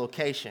 know the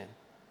location,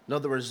 know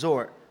the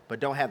resort,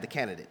 but don't have the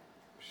candidate.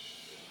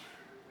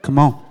 Come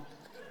on.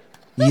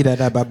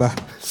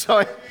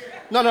 So,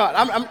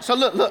 no. So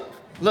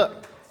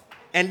look.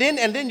 And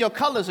then your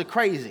colors are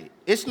crazy.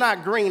 It's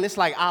not green. It's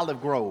like Olive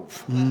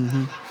Grove.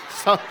 Mm-hmm.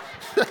 So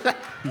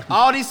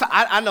all these,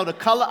 I know the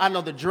color. I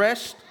know the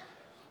dress.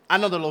 I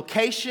know the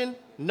location.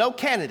 No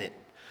candidate.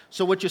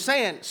 So what you're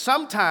saying,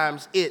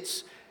 sometimes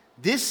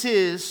this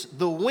is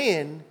the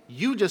win.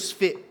 You just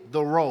fit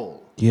the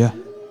role. Yeah.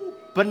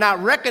 But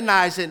not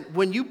recognizing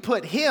when you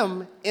put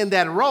him in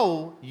that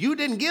role, you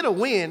didn't get a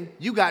win.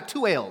 You got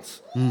 2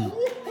 L's.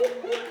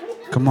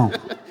 Come on.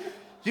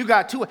 You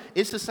got 2.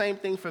 It's the same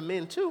thing for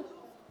men too.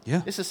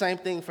 Yeah. It's the same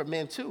thing for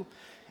men too.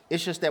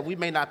 It's just that we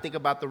may not think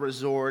about the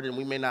resort and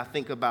we may not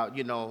think about,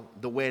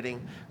 the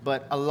wedding.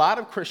 But a lot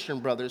of Christian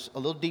brothers, a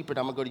little deeper,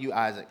 I'm going to go to you,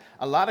 Isaac.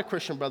 A lot of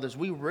Christian brothers,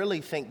 we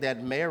really think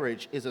that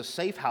marriage is a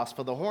safe house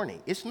for the horny.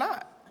 It's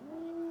not.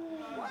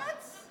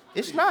 What?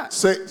 It's not.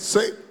 Say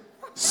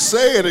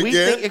it again. We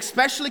think,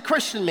 especially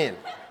Christian men.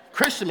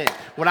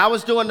 When I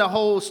was doing the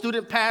whole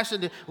student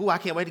pastor, I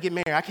can't wait to get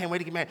married. I can't wait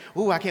to get married.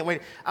 I can't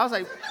wait. I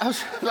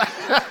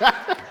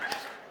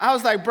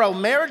was like, bro,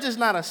 marriage is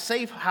not a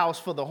safe house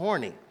for the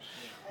horny.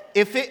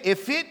 If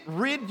it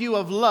rid you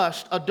of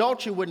lust,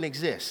 adultery wouldn't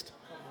exist.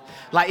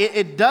 Like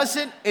it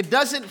doesn't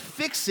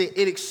fix it,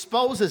 it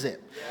exposes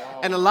it.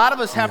 And a lot of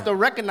us have to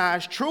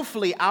recognize,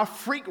 truthfully, our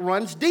freak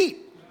runs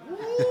deep.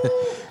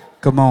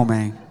 Come on,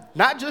 man.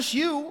 Not just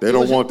you. They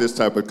don't want this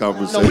type of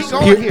conversation. No, we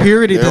going here.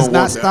 Purity does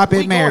not stop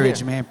at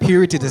marriage, man.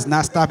 Purity does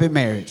not stop at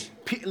marriage.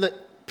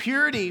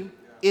 Purity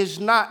is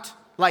not,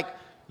 like,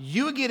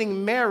 you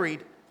getting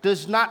married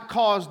does not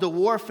cause the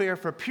warfare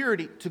for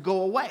purity to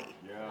go away.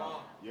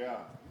 Yeah.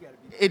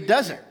 It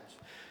doesn't.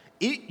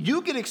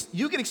 You can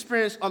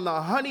experience on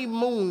the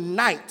honeymoon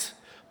night,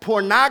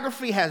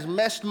 pornography has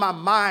messed my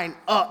mind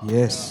up.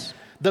 Yes.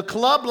 The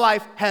club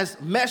life has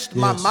messed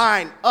my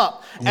mind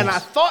up. Yes. And I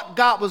thought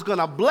God was going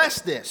to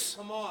bless this.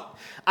 Come on.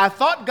 I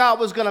thought God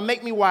was going to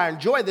make me why I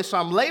enjoy this, so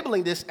I'm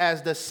labeling this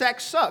as the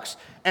sex sucks.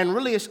 And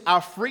really, it's our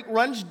freak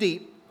runs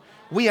deep.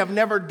 We have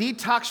never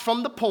detoxed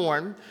from the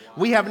porn.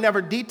 We have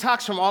never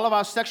detoxed from all of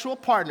our sexual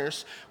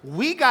partners.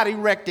 We got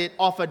erected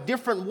off a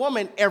different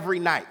woman every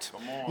night,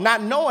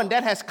 not knowing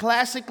that has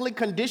classically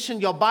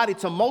conditioned your body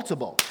to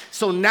multiple.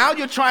 So now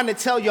you're trying to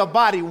tell your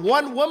body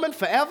one woman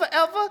forever,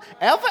 ever,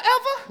 ever,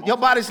 ever? Your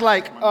body's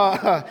like,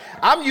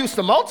 I'm used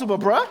to multiple,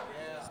 bruh.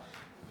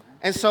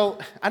 And so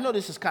I know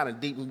this is kind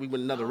of deep and we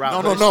went another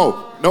route.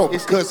 No,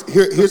 because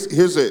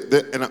here's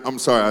it. And I'm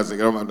sorry,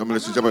 Isaac. I'm going to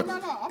let you jump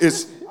in.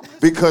 It's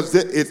because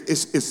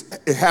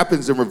it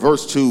happens in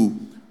reverse too.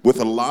 With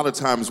a lot of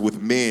times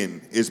with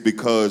men, is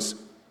because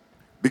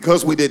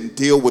we didn't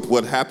deal with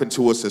what happened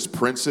to us as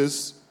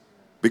princes.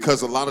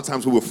 Because a lot of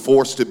times we were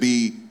forced to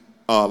be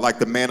like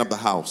the man of the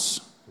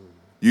house.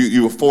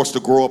 You were forced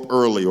to grow up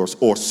early,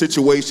 or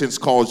situations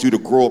caused you to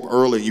grow up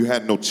early. You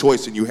had no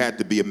choice, and you had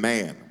to be a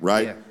man,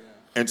 right? Yeah.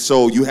 And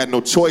so you had no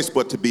choice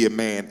but to be a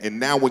man. And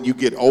now when you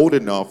get old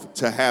enough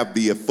to have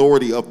the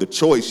authority of the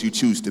choice, you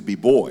choose to be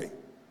boy.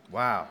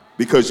 Wow.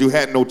 Because you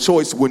had no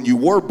choice when you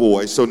were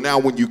boy. So now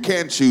when you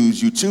can choose,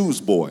 you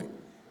choose boy.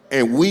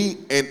 And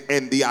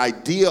the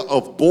idea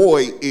of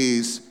boy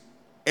is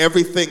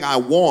everything I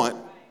want,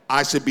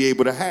 I should be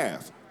able to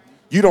have.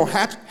 You don't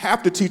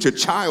have to teach a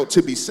child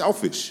to be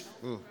selfish.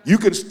 You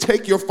can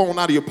take your phone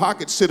out of your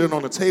pocket, sit it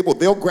on the table,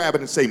 they'll grab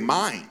it and say,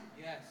 mine.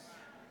 Yes.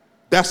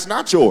 That's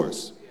not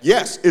yours.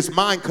 Yes, it's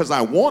mine because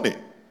I want it.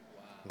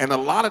 And a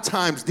lot of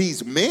times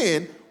these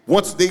men,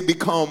 once they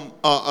become,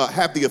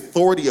 have the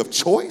authority of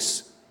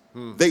choice,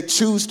 they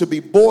choose to be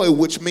boy,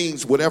 which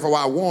means whatever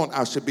I want,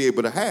 I should be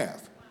able to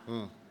have.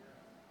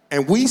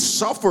 And we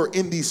suffer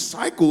in these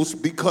cycles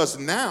because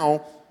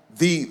now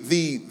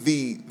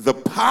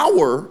the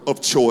power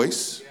of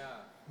choice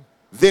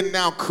then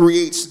now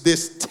creates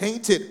this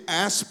tainted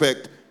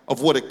aspect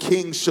of what a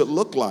king should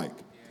look like.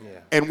 Yeah.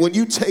 And when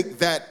you take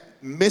that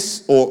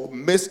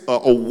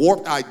a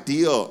warped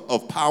idea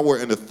of power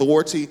and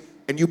authority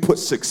and you put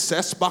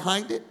success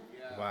behind it,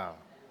 wow.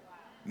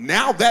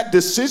 Now that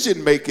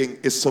decision making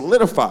is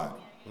solidified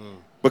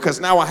because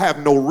now I have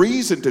no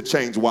reason to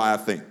change why I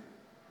think.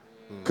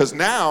 Because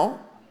now,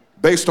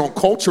 based on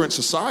culture and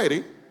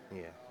society,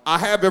 I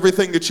have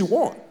everything that you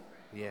want.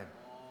 Yeah.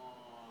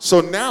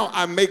 So now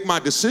I make my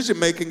decision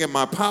making and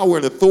my power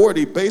and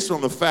authority based on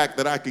the fact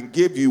that I can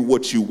give you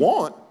what you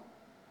want,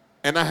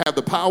 and I have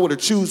the power to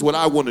choose what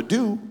I want to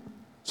do.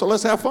 So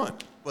let's have fun.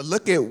 But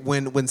look at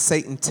when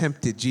Satan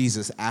tempted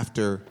Jesus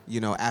after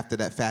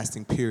that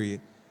fasting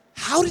period.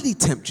 How did he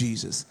tempt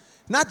Jesus?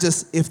 Not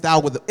just if thou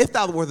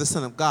were the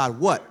Son of God,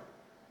 what?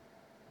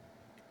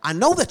 I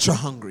know that you're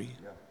hungry.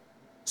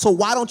 So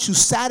why don't you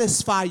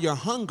satisfy your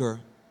hunger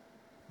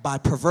by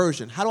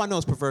perversion? How do I know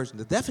it's perversion?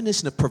 The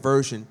definition of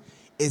perversion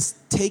is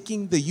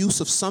taking the use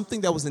of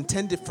something that was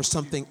intended for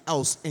something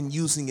else and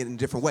using it in a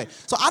different way.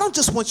 So I don't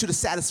just want you to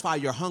satisfy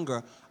your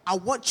hunger. I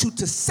want you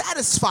to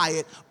satisfy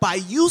it by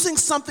using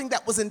something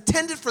that was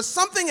intended for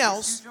something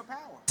else.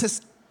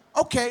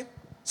 Okay,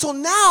 so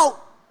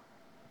now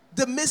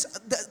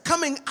the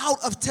coming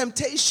out of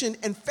temptation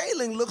and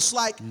failing looks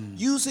like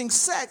using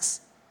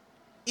sex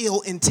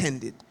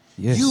ill-intended.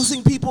 Yes.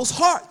 Using people's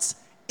hearts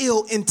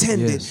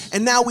ill-intended. Yes.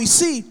 And now we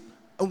see,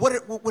 and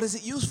what is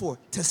it used for?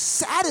 To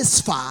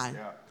satisfy.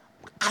 Yeah.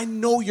 I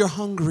know you're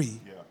hungry.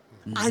 Yeah.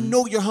 Mm-hmm. I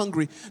know you're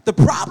hungry. The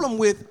problem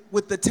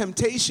with the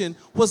temptation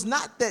was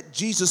not that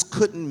Jesus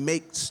couldn't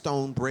make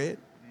stone bread,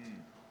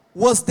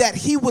 was that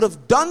he would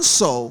have done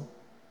so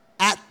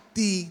at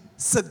the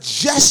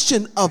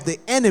suggestion of the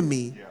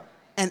enemy. Yeah.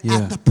 And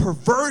at the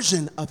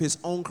perversion of his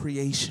own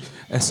creation.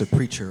 That's a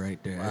preacher right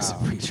there. Wow. That's a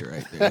preacher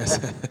right there.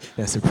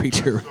 That's a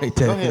preacher right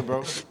there. Go ahead,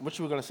 bro. What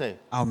you were gonna say?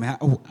 Oh man,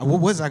 what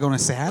was I gonna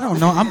say? I don't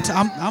know.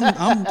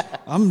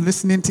 I'm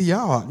listening to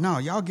y'all. No,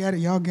 y'all got it.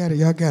 Y'all got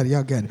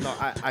it. No,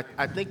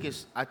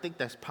 I think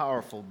that's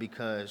powerful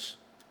because,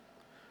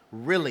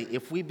 really,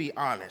 if we be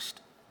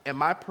honest,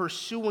 am I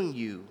pursuing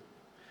you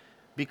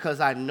because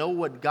I know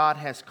what God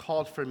has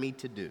called for me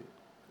to do,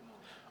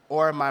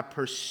 or am I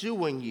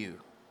pursuing you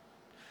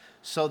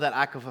so that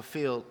I can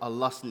fulfill a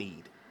lust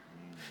need?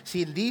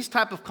 See, in these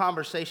type of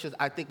conversations,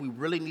 I think we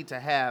really need to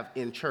have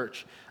in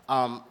church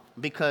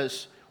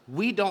because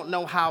we don't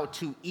know how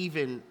to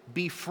even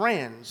be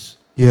friends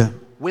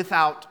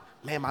without,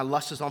 man, my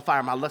lust is on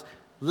fire.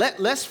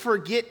 Let's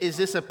forget, is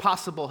this a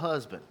possible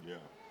husband? Yeah.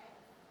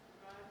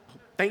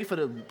 Thank you for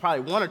the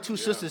probably one or two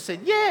sisters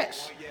said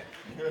yes.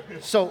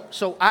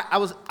 So I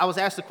was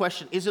asked the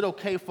question, is it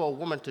okay for a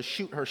woman to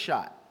shoot her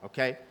shot?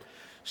 Okay,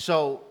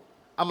 so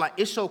I'm like,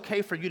 it's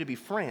okay for you to be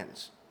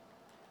friends.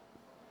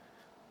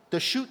 The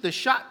shoot the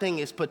shot thing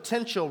is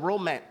potential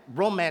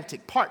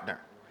romantic partner,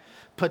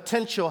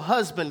 potential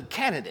husband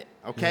candidate,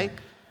 okay? Yeah.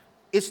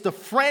 It's the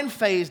friend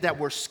phase that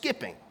we're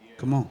skipping.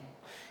 Come on.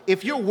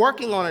 If you're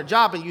working on a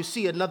job and you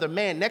see another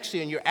man next to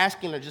you and you're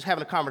asking or just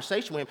having a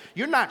conversation with him,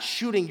 you're not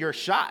shooting your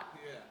shot.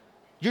 Yeah.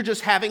 You're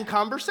just having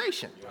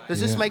conversation.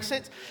 Does this make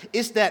sense?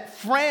 It's that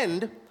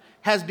friend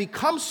has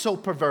become so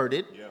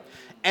perverted. Yeah.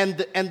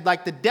 And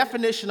like the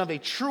definition of a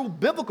true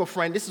biblical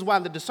friend, this is why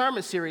in the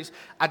discernment series,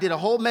 I did a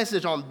whole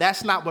message on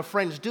that's not what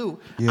friends do.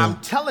 Yeah. I'm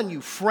telling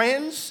you,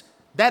 friends,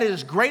 that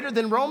is greater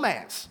than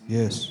romance.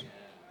 Yes.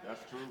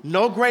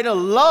 No greater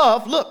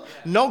love, look,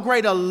 no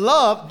greater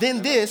love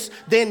than this,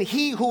 than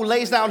he who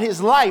lays down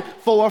his life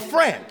for a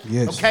friend.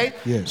 Yes, Okay?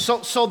 yes.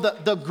 So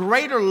the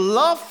greater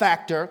love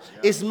factor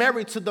is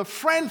married to the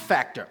friend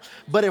factor.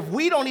 But if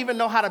we don't even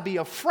know how to be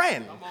a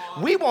friend,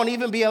 we won't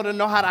even be able to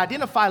know how to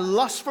identify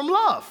lust from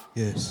love.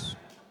 Yes.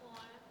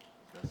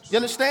 You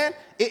understand?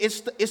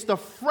 It's the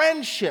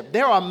friendship.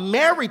 There are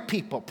married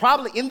people,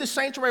 probably in the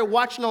sanctuary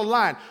watching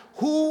online,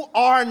 who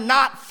are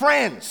not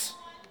friends.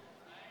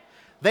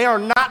 They are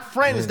not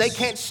friends. Yes. They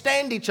can't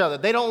stand each other.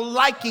 They don't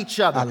like each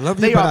other. I love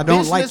you, they but are I don't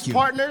business like you.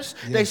 partners.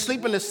 Yes. They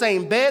sleep in the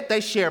same bed.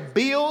 They share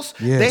bills.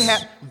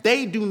 Yes.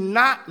 They do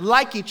not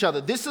like each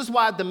other. This is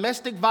why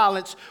domestic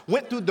violence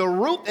went through the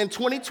roof in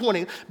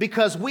 2020,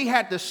 because we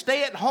had to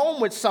stay at home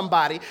with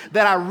somebody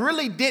that I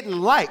really didn't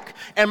like.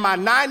 And my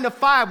 9 to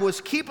 5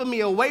 was keeping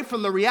me away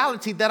from the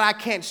reality that I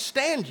can't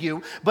stand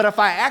you. But if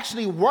I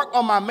actually work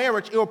on my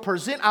marriage, it will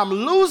present I'm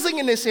losing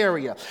in this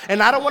area.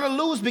 And I don't want to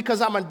lose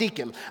because I'm a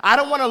deacon. I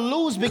don't want to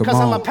lose because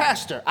I'm a on.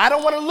 pastor. I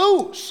don't want to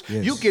lose.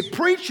 Yes. You can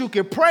preach, you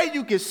can pray,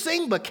 you can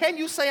sing, but can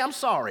you say I'm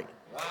sorry?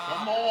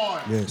 Come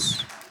on.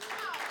 Yes.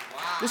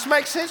 This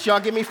makes sense. Y'all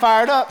get me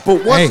fired up.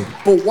 But what? Hey.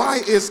 But why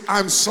is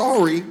I'm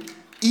sorry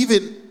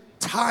even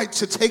tied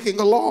to taking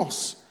a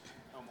loss?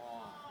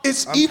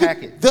 It's Unpack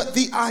even it.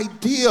 the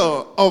idea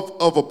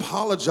of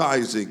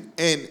apologizing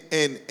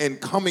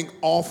and coming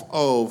off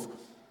of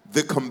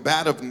the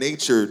combative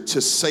nature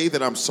to say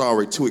that I'm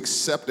sorry, to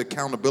accept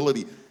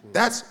accountability.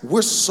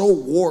 We're so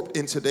warped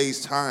in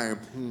today's time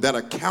that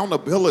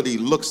accountability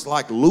looks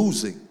like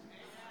losing.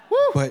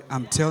 But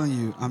I'm telling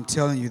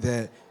you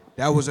that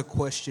was a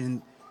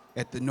question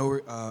at at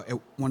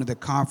one of the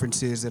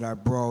conferences that I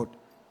brought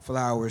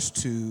Flowers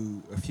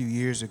to a few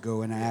years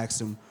ago, and I asked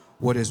him,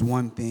 what is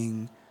one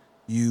thing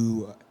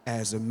you,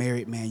 as a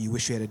married man, you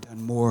wish you had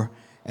done more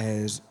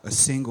as a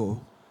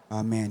single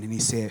man? And he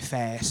said,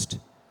 fast.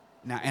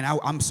 Now, and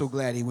I'm so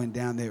glad he went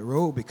down that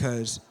road,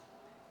 because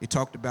he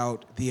talked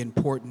about the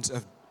importance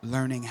of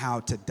learning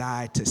how to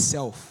die to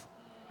self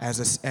as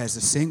a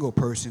single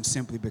person,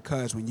 simply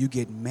because when you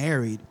get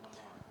married,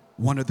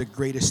 one of the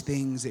greatest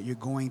things that you're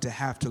going to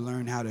have to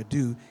learn how to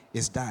do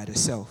is die to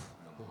self.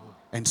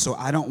 And so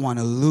I don't want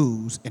to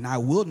lose, and I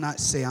will not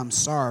say I'm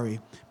sorry,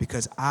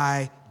 because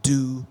I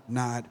do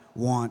not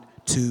want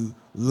to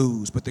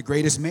lose. But the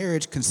greatest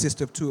marriage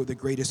consists of two of the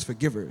greatest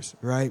forgivers,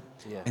 right?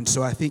 Yeah. And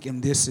so I think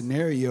in this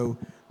scenario,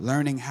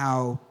 learning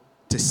how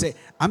to say,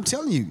 I'm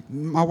telling you,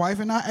 my wife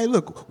and I, hey,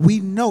 look, we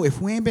know if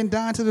we ain't been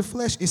dying to the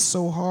flesh, it's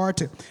so hard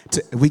to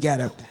we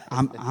gotta,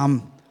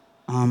 I'm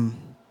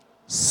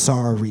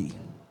sorry.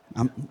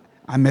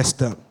 I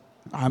messed up.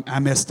 I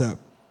messed up.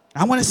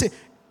 I want to say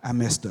I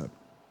messed up.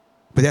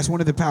 But that's one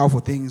of the powerful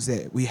things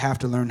that we have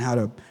to learn how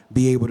to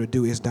be able to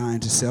do, is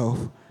dying to self.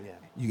 Yeah.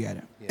 You got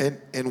it. Yeah.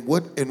 And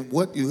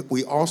what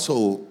we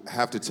also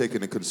have to take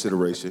into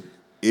consideration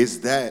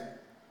is that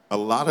a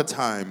lot of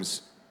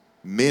times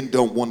men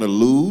don't want to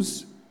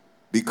lose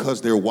because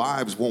their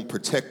wives won't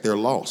protect their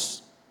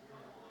loss.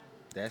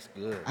 That's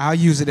good. I'll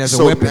use it as a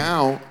So weapon.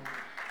 now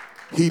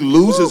he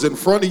loses in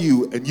front of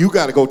you, and you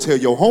got to go tell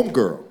your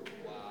homegirl.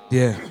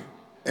 Yeah.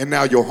 And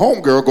now your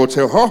homegirl go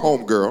tell her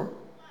homegirl.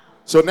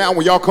 So now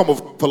when y'all come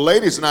for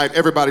ladies' night,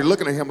 everybody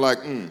looking at him like,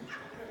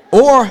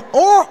 Or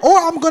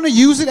I'm going to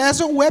use it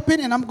as a weapon,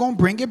 and I'm going to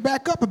bring it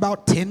back up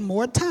about 10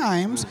 more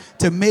times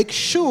to make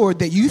sure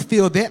that you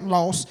feel that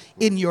loss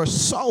in your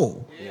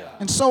soul. Yeah.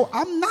 And so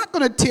I'm not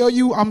going to tell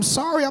you I'm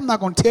sorry. I'm not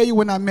going to tell you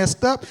when I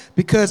messed up,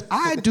 because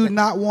I do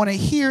not want to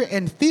hear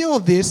and feel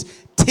this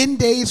 10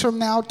 days from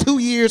now, 2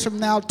 years from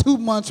now, 2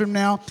 months from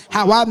now,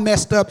 how I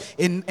messed up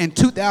in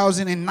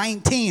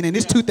 2019, and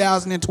it's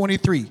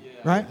 2023,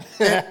 right?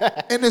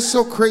 and it's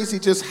so crazy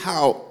just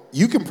how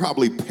you can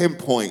probably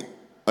pinpoint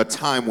a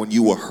time when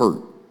you were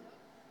hurt.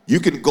 You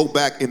can go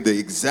back in the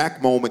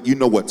exact moment. You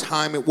know what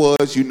time it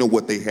was. You know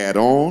what they had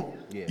on.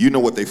 Yeah. You know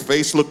what their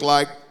face looked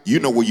like. You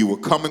know where you were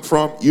coming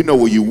from. You know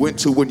where you went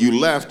to when you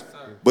left.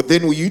 But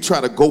then when you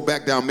try to go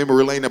back down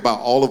memory lane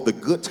about all of the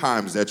good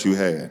times that you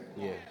had,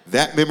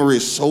 that memory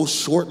is so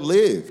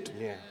short-lived.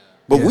 Yeah.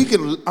 But we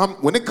can,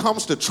 when it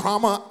comes to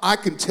trauma, I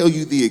can tell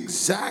you the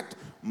exact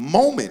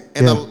moment.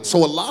 And so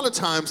a lot of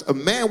times a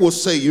man will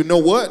say, you know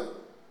what?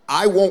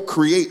 I won't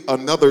create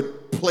another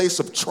place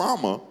of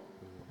trauma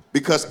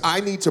because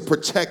I need to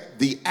protect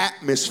the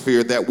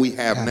atmosphere that we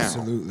have now.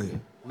 Absolutely.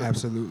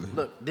 Absolutely.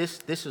 Look,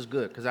 this is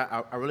good, because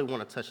I really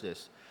want to touch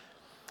this.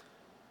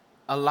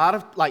 A lot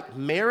of,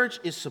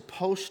 marriage is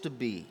supposed to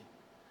be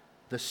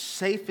the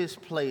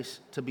safest place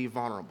to be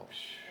vulnerable.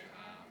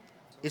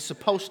 It's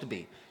supposed to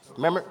be.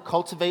 Remember,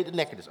 cultivate the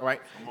nakedness, all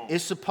right?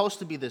 It's supposed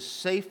to be the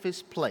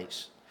safest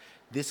place.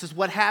 This is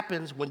what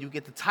happens when you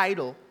get the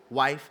title,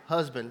 wife,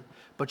 husband,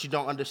 but you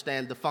don't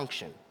understand the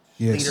function.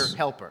 Yes. Leader,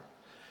 helper.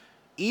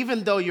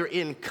 Even though you're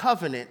in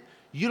covenant,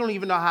 you don't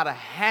even know how to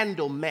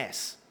handle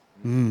mess.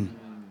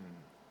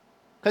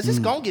 Because it's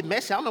going to get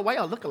messy. I don't know why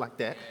y'all looking like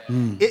that.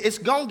 It's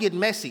going to get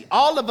messy.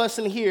 All of us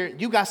in here,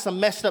 you got some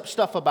messed up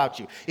stuff about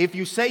you. If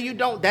you say you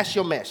don't, that's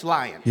your mess,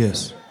 lying.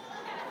 Yes.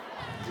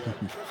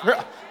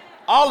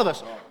 All of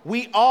us.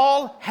 We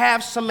all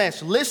have some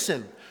mess.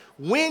 Listen,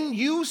 when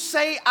you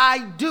say I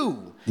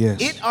do,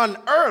 yes, it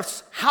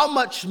unearths how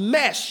much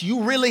mess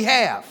you really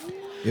have.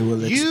 It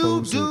will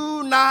expose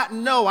do not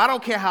know. I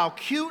don't care how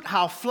cute,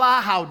 how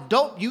fly, how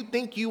dope you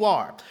think you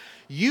are.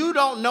 You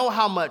don't know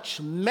how much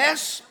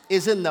mess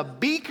is in the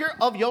beaker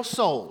of your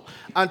soul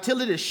until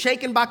it is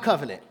shaken by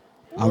covenant.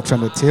 I'm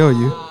trying to tell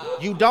you.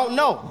 You don't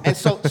know. And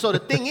so the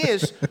thing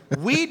is,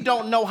 we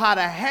don't know how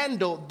to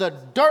handle the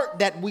dirt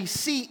that we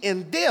see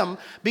in them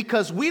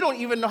because we don't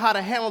even know how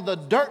to handle the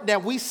dirt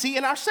that we see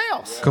in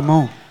ourselves. Come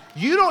on.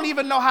 You don't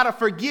even know how to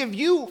forgive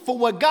you for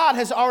what God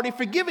has already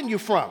forgiven you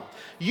from.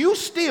 You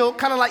still,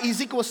 kind of like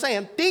Ezekiel was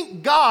saying,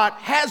 think God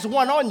has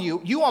one on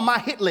you. You on my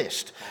hit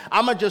list.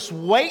 I'm going to just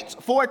wait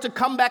for it to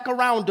come back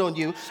around on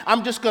you.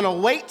 I'm just going to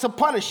wait to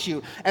punish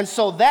you. And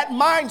so that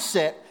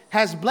mindset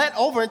has bled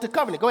over into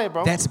covenant. Go ahead,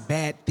 bro. That's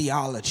bad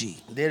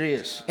theology. There it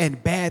is.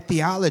 And bad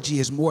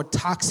theology is more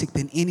toxic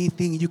than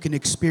anything you can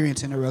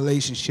experience in a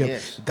relationship.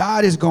 Yes.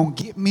 God is going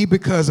to get me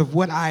because of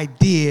what I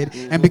did.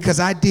 And because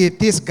I did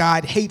this,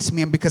 God hates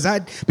me. And because I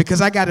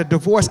got a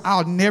divorce,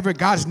 God's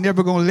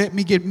never going to let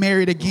me get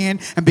married again.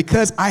 And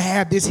because I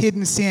have this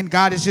hidden sin,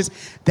 God is just,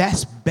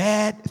 that's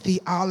bad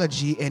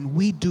theology. And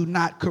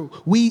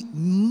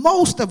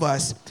most of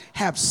us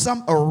have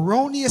some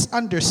erroneous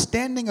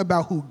understanding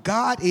about who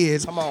God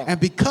is. Come on. And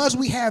because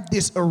we have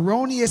this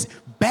erroneous,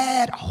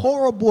 bad,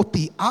 horrible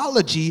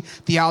theology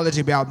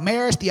about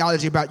marriage,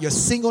 theology about your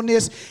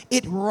singleness,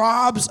 it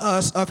robs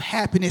us of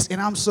happiness.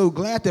 And I'm so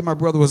glad that my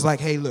brother was like,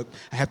 hey, look,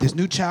 I have this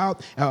new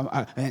child,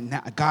 and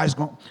now God's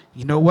going,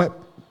 you know what?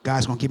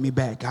 God's going to give me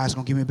back. God's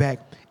going to give me back.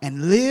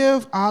 And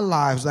live our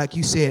lives, like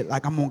you said,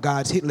 like I'm on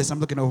God's hit list. I'm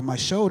looking over my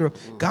shoulder.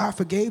 God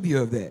forgave you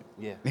of that.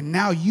 Yeah. And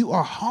now you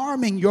are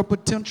harming your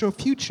potential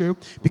future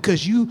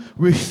because you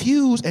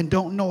refuse and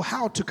don't know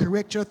how to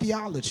correct your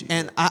theology.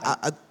 And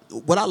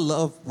what I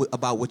love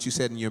about what you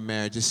said in your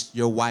marriage is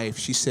your wife,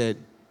 she said,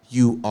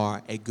 you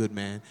are a good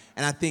man.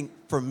 And I think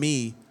for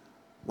me,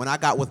 when I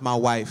got with my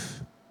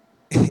wife,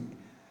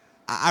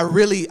 I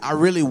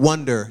really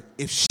wonder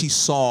if she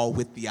saw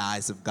with the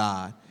eyes of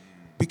God.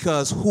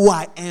 Because who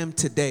I am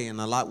today, and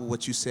a lot of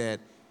what you said,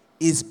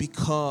 is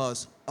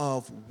because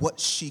of what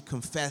she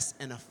confessed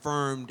and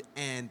affirmed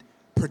and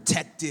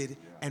protected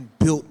and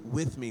built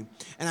with me.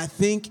 And I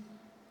think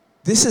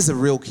this is a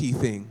real key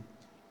thing.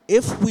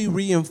 If we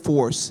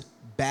reinforce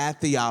bad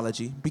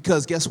theology,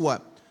 because guess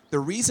what? The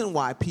reason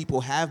why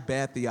people have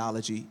bad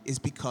theology is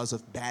because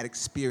of bad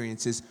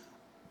experiences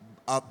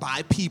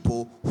by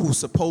people who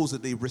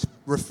supposedly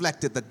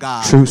reflected the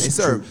God they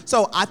serve.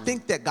 So I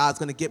think that God's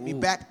going to get me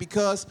back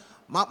because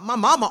my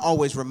mama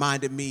always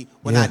reminded me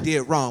when I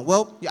did wrong.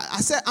 Well, I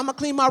said, I'm going to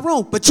clean my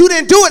room, but you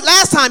didn't do it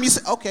last time. You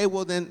said, okay,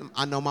 well then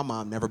I know my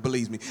mom never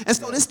believes me. And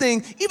so this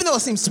thing, even though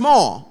it seems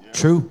small,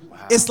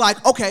 it's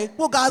like, okay,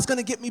 well, God's going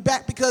to get me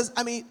back because,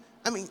 I mean,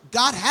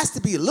 God has to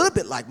be a little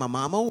bit like my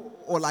mama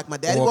or like my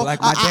daddy. Or well,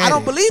 like my daddy. I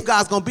don't believe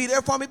God's going to be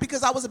there for me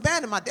because I was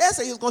abandoned. My dad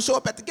said he was going to show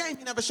up at the game.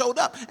 He never showed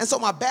up. And so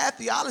my bad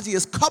theology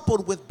is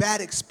coupled with bad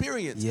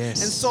experience.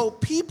 Yes. And so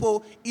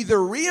people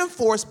either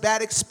reinforce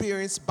bad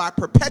experience by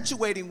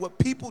perpetuating what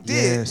people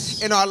did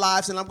in our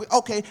lives. And I'm like,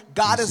 okay,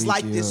 God is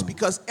like this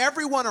because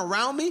everyone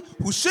around me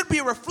who should be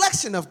a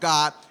reflection of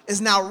God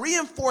is now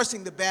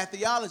reinforcing the bad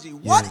theology.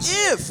 What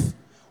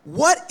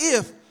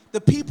if the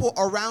people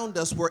around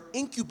us were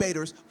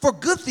incubators for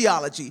good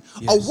theology?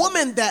 A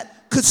woman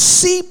that could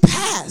see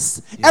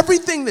past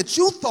everything that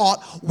you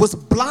thought was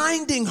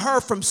blinding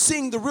her from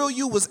seeing the real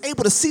you, was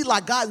able to see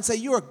like God and say,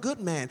 you're a good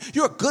man,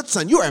 you're a good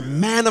son, you're a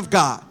man of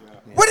God.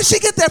 Where did she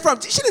get that from?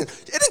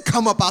 It didn't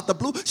come up out the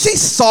blue. She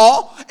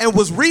saw and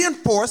was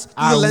reinforced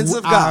through the lens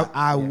of God.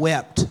 I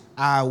wept.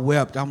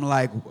 I'm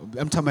like,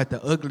 I'm talking about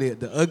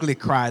the ugly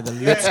cry, the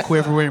lips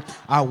quivering.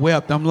 I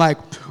wept. I'm like,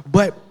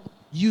 but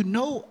you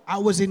know, I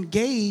was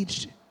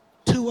engaged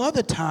 2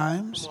 other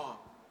times.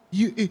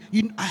 I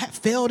had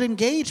failed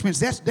engagements.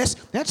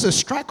 That's a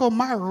strike on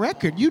my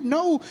record. You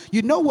know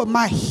what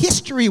my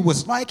history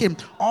was like,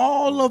 and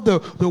all of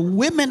the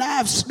women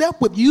I've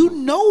slept with. You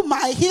know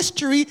my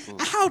history.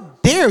 How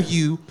dare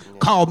you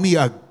call me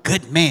a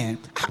good man?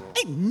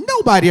 Ain't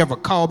nobody ever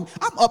called me.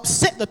 I'm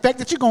upset the fact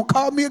that you're gonna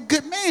call me a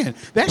good man.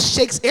 That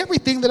shakes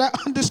everything that I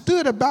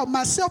understood about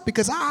myself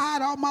because I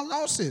hide all my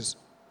losses.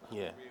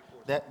 Yeah.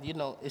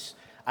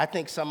 I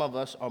think some of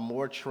us are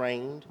more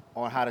trained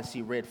on how to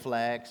see red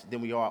flags than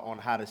we are on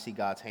how to see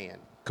God's hand.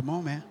 Come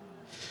on, man.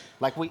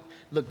 Like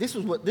this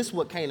is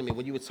what came to me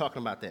when you were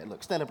talking about that.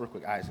 Look, stand up real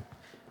quick, Isaac.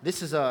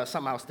 This is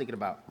something I was thinking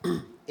about.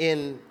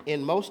 In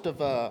most of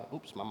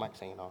oops, my mic's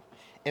hanging off.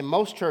 In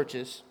most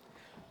churches,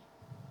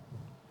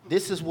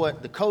 this is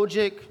what the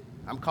Kojic,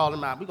 I'm calling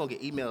them out. We're gonna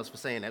get emails for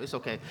saying that. It's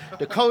okay.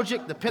 The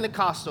Kojic, the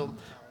Pentecostal,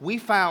 we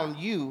found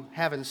you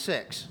having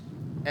sex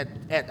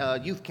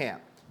at youth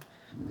camp.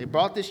 They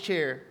brought this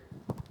chair.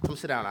 Come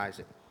sit down,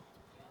 Isaac.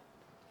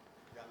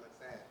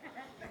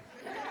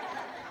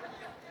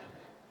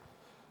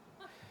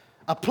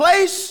 A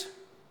place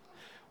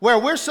where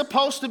we're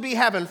supposed to be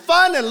having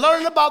fun and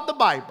learning about the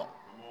Bible.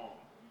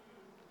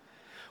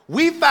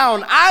 We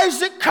found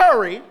Isaac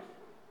Curry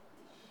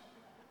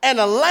and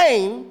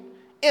Elaine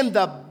in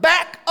the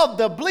back of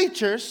the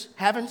bleachers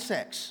having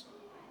sex.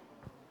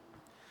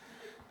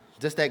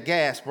 Just that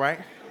gasp,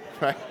 right?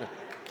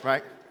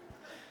 Right?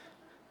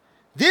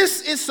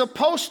 This is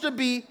supposed to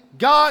be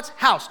God's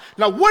house.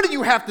 Now, what do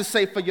you have to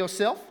say for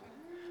yourself?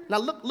 Now,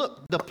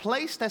 look, the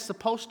place that's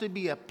supposed to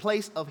be a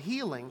place of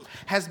healing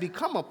has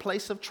become a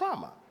place of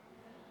trauma.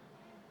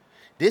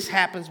 This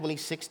happens when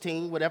he's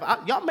 16, whatever.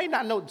 Y'all may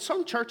not know,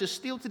 some churches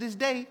still to this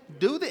day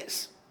do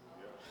this.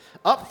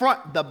 Up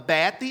front, the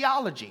bad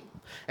theology.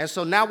 And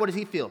so now what does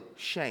he feel?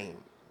 Shame.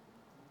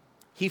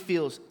 He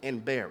feels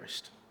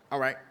embarrassed. All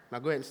right, now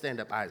go ahead and stand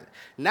up, Isaac.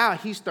 Now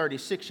he's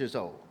 36 years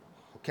old,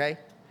 okay?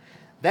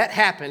 That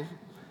happened.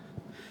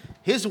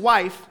 His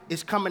wife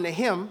is coming to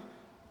him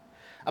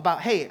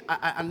about, hey,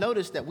 I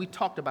noticed that we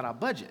talked about our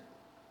budget.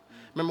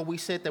 Remember we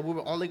said that we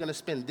were only going to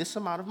spend this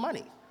amount of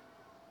money.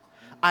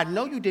 I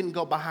know you didn't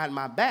go behind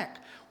my back.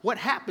 What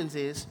happens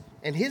is,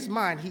 in his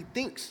mind, he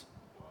thinks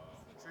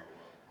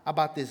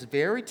about this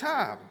very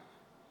time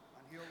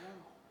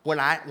when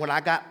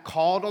I got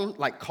called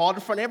in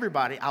front of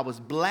everybody, I was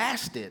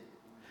blasted.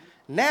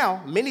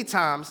 Now, many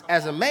times,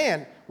 as a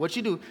man, what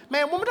you do,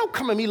 man, woman, don't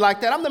come at me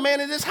like that. I'm the man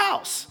of this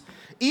house.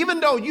 Even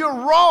though you're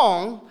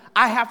wrong,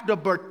 I have to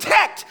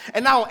protect,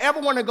 and I don't ever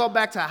want to go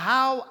back to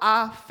how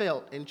I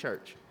felt in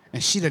church.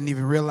 And she doesn't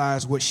even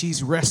realize what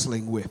she's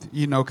wrestling with,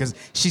 you know, because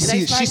she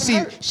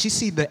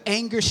see the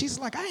anger. She's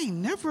like, I ain't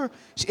never.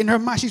 In her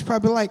mind, she's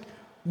probably like,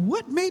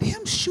 what made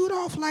him shoot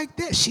off like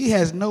that? She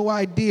has no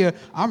idea.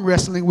 I'm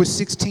wrestling with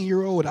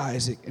 16-year-old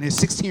Isaac and his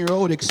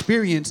 16-year-old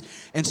experience.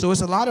 And so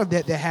it's a lot of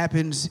that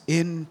happens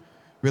in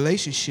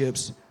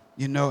relationships,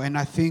 you know, and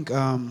I think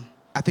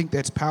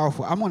that's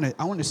powerful. I want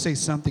to say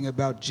something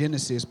about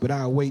Genesis, but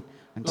I'll wait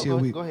until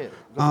Go ahead.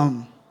 Go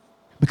ahead.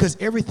 Because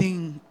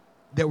everything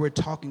that we're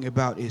talking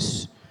about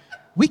is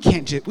we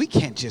can't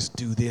just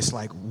do this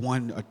like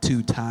one or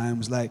two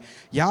times. Like,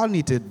 y'all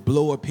need to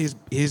blow up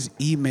his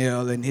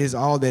email and his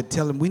all that.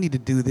 Tell him we need to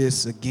do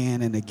this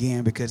again and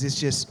again, because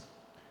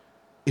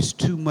it's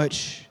too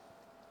much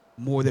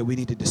more that we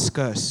need to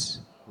discuss.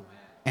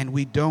 And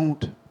we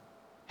don't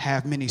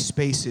have many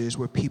spaces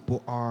where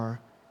people are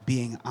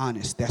being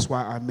honest. That's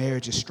why our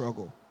marriages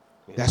struggle.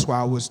 That's why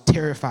I was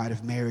terrified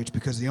of marriage,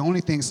 because the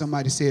only thing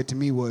somebody said to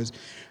me was,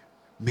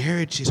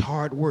 marriage is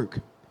hard work.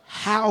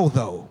 How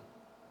though?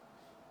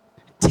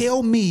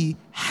 Tell me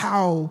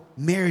how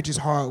marriage is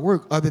hard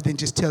work other than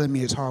just telling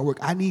me it's hard work.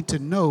 I need to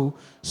know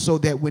so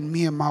that when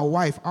me and my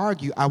wife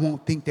argue, I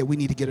won't think that we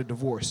need to get a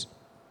divorce,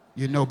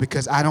 you know,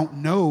 because I don't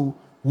know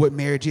what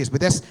marriage is.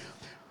 But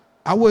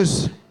I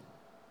was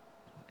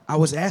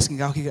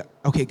asking,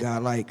 okay,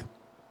 God, like,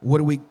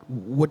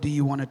 what do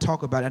you want to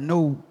talk about? I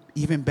know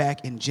even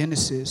back in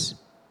Genesis,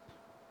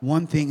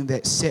 one thing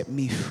that set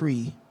me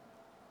free,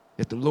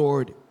 that the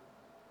Lord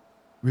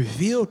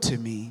revealed to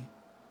me,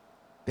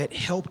 that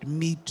helped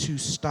me to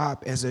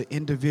stop as an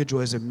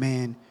individual, as a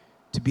man,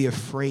 to be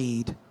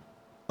afraid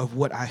of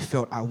what I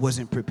felt I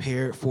wasn't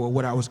prepared for,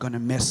 what I was going to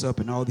mess up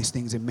and all these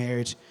things in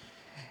marriage.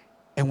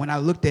 And when I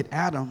looked at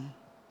Adam,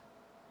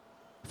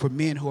 for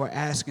men who are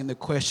asking the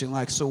question,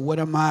 like, so what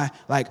am I,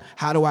 like,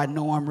 how do I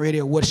know I'm ready,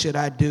 or what should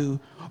I do,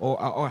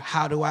 or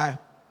how do I,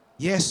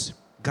 yes,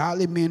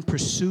 godly men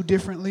pursue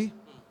differently,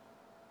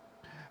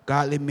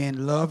 godly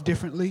men love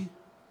differently,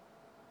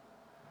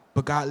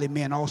 but godly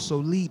men also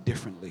lead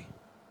differently.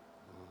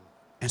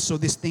 And so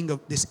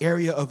this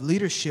area of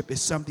leadership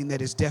is something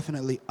that is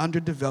definitely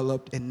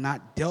underdeveloped and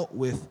not dealt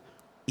with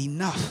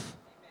enough.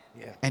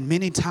 Yeah. And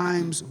many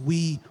times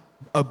we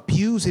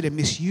abuse it and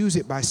misuse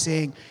it by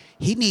saying,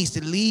 he needs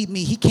to lead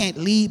me, he can't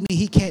lead me,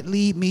 he can't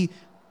lead me.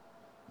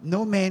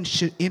 No man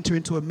should enter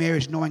into a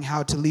marriage knowing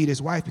how to lead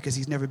his wife because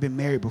he's never been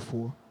married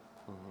before.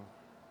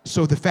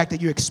 So the fact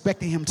that you're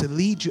expecting him to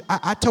lead you,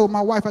 I told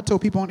my wife, I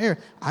told people on air,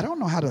 I don't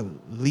know how to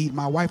lead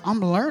my wife. I'm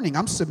learning.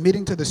 I'm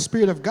submitting to the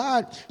Spirit of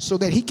God so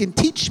that he can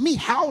teach me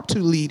how to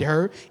lead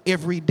her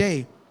every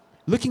day.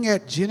 Looking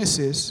at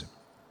Genesis,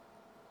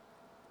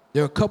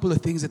 there are a couple of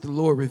things that the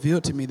Lord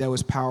revealed to me that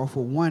was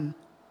powerful. One,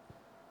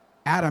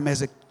 Adam as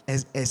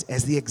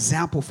the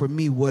example for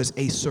me was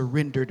a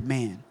surrendered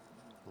man.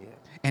 Yeah.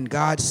 And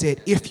God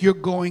said, if you're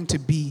going to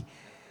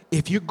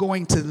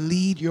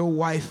lead your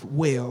wife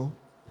well,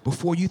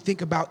 before you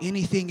think about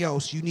anything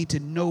else, you need to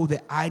know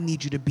that I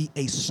need you to be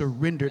a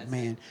surrendered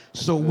man.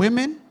 So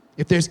women,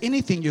 if there's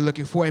anything you're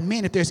looking for, and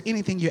men, if there's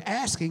anything you're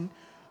asking,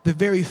 the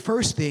very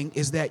first thing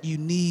is that you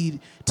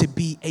need to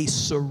be a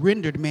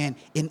surrendered man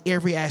in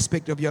every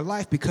aspect of your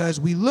life, because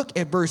we look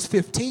at verse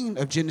 15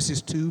 of Genesis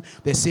 2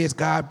 that says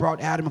God brought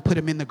Adam and put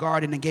him in the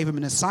garden and gave him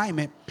an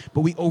assignment,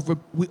 but we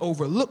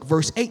overlook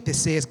verse 8 that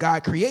says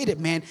God created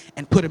man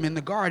and put him in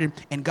the garden,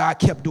 and God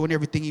kept doing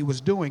everything he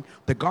was doing.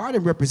 The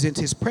garden represents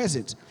his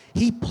presence.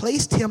 He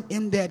placed him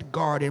in that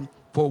garden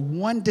for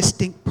one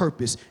distinct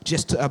purpose,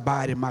 just to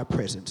abide in my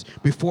presence.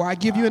 Before I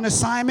give you an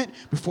assignment,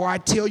 before I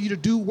tell you to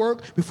do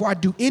work, before I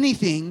do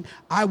anything,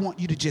 I want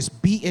you to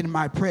just be in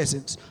my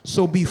presence.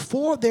 So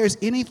before there's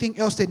anything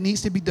else that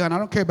needs to be done, I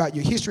don't care about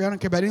your history, I don't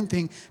care about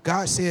anything,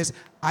 God says,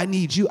 I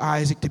need you,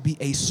 Isaac, to be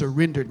a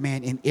surrendered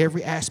man in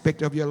every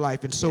aspect of your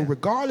life. And so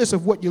regardless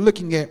of what you're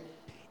looking at,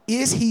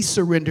 is he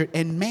surrendered?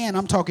 And man,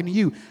 I'm talking to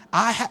you.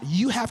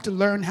 You have to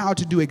learn how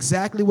to do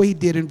exactly what he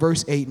did in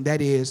verse 8, and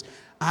that is,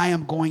 I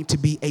am going to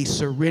be a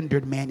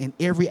surrendered man in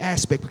every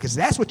aspect, because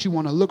that's what you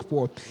want to look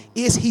for.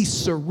 Is he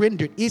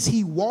surrendered? Is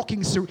he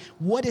walking?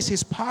 What is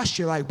his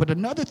posture like? But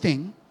another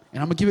thing,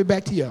 and I'm going to give it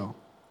back to y'all,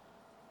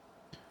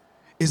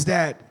 is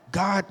that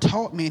God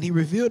taught me and he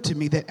revealed to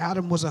me that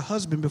Adam was a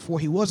husband before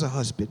he was a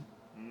husband.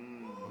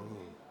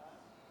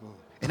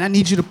 And I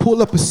need you to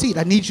pull up a seat.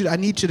 I need you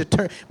to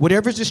turn,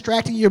 whatever's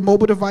distracting your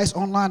mobile device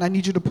online, I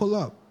need you to pull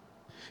up.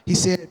 He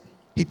said,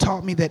 he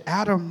taught me that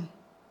Adam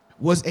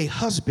was a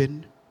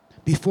husband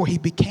before he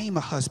became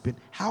a husband.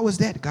 How is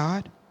that,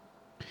 God?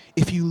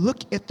 If you look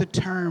at the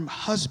term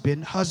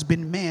husband,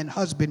 husbandman,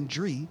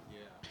 husbandry,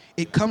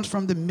 it comes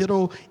from the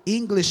Middle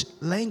English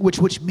language,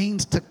 which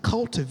means to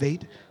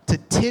cultivate, to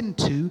tend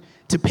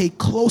to pay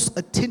close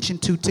attention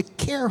to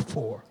care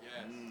for.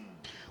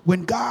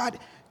 When God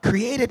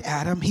created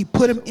Adam, he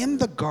put him in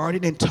the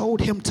garden and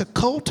told him to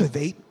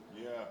cultivate.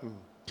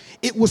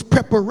 It was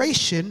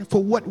preparation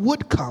for what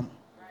would come.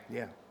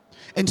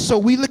 And so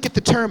we look at the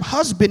term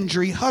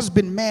husbandry,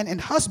 husbandman, and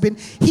husband.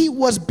 He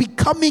was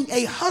becoming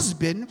a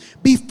husband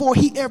before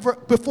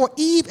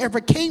Eve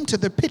ever came to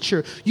the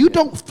picture. You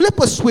don't flip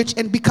a switch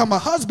and become a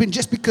husband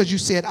just because you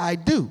said I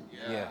do.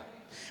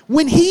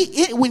 When he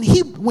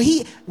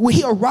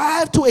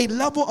arrived to a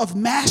level of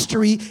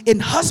mastery in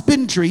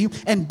husbandry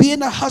and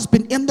being a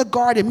husband in the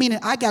garden, meaning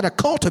I got to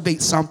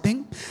cultivate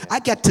something, I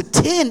got to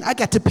tend, I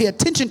got to pay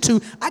attention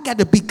to, I got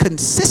to be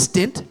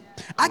consistent,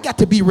 I got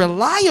to be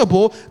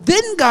reliable.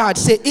 Then God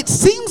said, it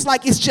seems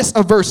like it's just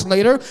a verse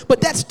later, but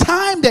that's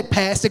time that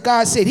passed that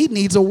God said he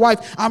needs a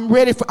wife. I'm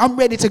ready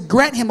to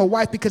grant him a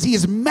wife because he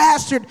has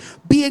mastered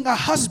being a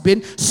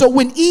husband. So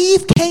when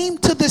Eve came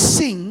to the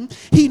scene,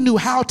 he knew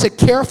how to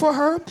care for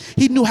her.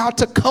 He knew how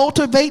to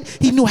cultivate.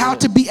 He knew how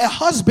to be a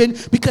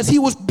husband because he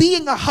was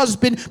being a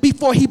husband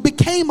before he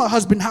became a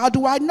husband. How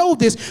do I know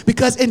this?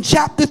 Because in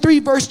chapter 3,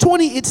 verse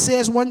 20, it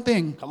says one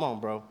thing. Come on,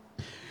 bro.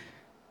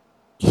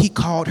 He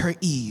called her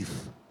Eve.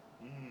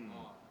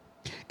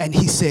 And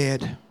he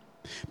said,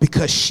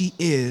 because she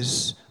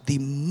is the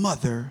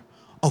mother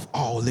of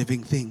all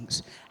living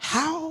things.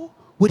 How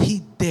would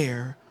he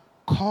dare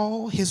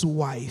call his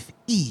wife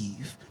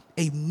Eve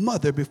a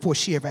mother before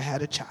she ever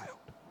had a child?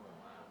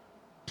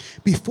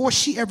 Before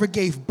she ever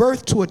gave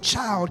birth to a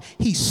child,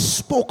 he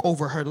spoke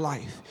over her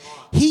life.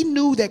 He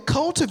knew that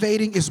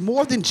cultivating is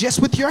more than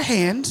just with your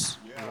hands.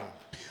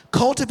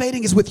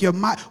 Cultivating is with your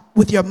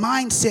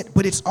mindset,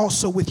 but it's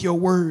also with your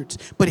words.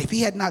 But if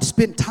he had not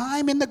spent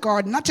time in the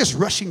garden, not just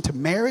rushing to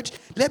marriage,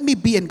 let me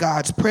be in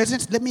God's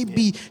presence. Let me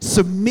be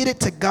submitted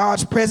to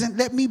God's presence.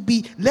 Let me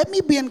be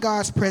in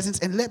God's presence,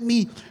 and let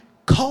me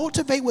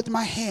cultivate with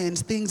my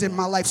hands things in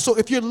my life. So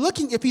if you're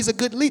looking, if he's a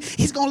good lead,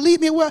 he's going to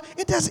lead me well.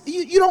 It doesn't.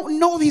 You don't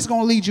know if he's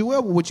going to lead you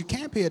well. But what you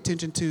can pay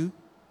attention to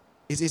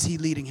is he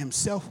leading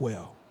himself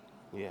well?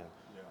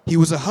 He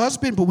was a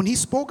husband, but when he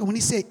spoke and when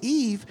he said,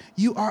 Eve,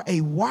 you are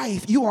a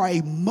wife, you are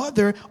a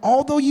mother,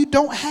 although you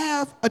don't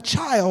have a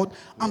child,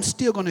 I'm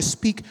still going to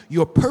speak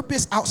your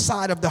purpose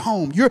outside of the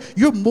home.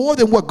 You're more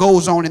than what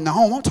goes on in the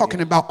home. I'm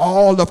talking about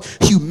all of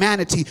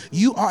humanity.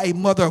 You are a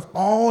mother of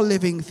all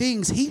living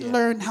things. He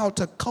learned how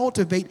to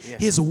cultivate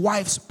his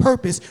wife's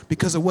purpose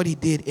because of what he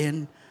did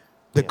in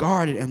the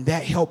garden, and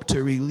that helped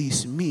to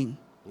release me.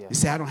 You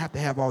say, I don't have to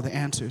have all the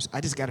answers. I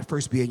just got to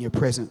first be in your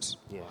presence.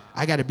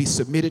 I got to be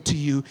submitted to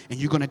you, and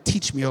you're going to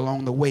teach me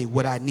along the way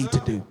what I need to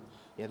do.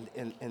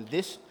 And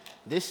this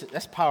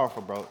that's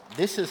powerful, bro.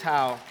 This is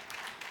how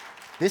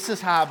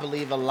I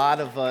believe a lot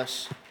of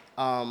us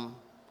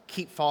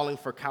keep falling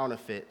for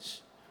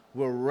counterfeits.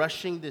 We're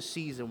rushing the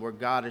season where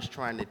God is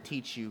trying to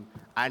teach you,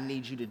 I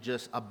need you to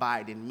just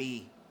abide in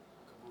me.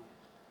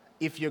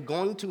 If you're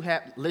going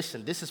to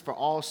listen, this is for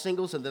all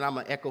singles, and then I'm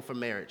going to echo for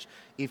marriage.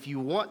 If you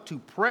want to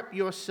prep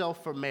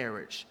yourself for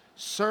marriage,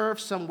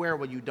 serve somewhere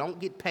where you don't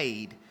get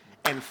paid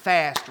and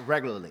fast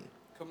regularly.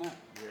 Come on.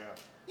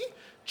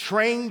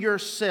 Train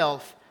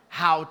yourself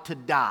how to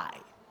die.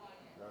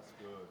 That's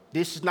good.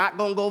 This is not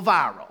going to go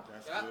viral,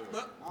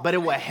 but it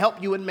will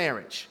help you in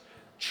marriage.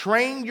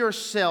 Train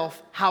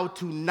yourself how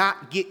to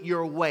not get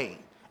your way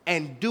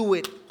and do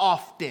it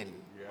often.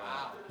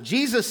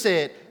 Jesus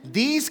said,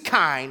 these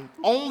kind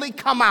only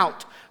come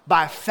out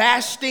by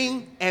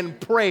fasting and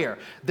prayer.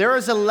 There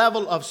is a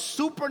level of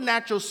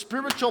supernatural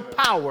spiritual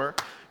power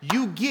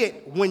you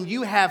get when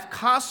you have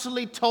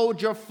constantly told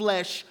your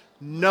flesh,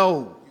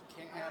 no.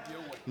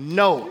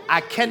 No, I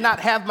cannot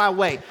have my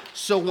way.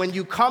 So when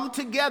you come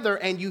together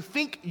and you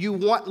think you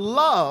want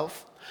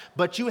love,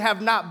 but you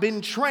have not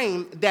been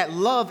trained that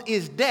love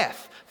is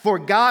death. For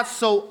God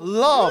so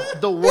loved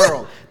the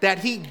world that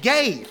he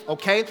gave,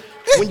 okay?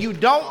 When you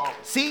don't,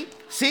 see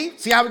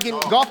how we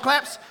get golf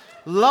claps?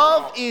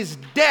 Love is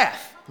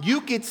death. You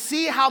can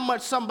see how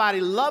much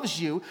somebody loves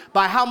you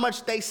by how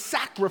much they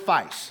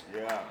sacrifice.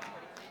 Yeah.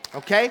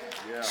 Okay?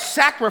 Yeah.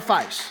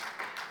 Sacrifice.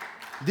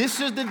 This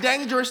is the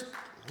dangerous.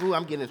 Ooh,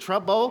 I'm getting in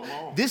trouble.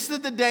 This is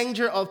the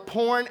danger of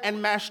porn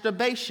and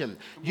masturbation.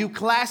 You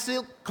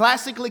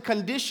classically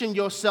condition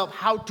yourself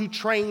how to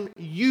train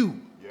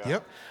you.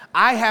 Yep.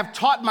 I have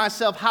taught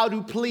myself how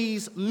to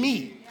please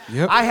me.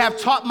 Yep. I have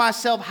taught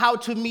myself how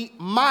to meet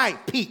my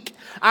peak.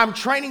 I'm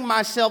training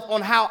myself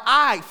on how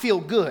I feel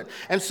good.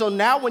 And so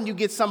now when you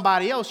get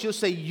somebody else, you'll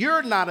say,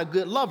 you're not a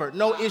good lover.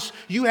 No, it's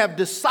you have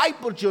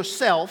discipled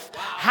yourself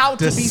how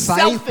to be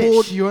selfish.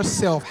 Discipled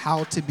yourself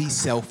how to be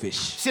selfish.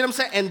 See what I'm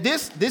saying? And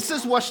this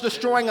is what's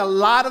destroying a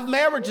lot of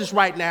marriages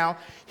right now.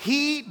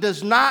 He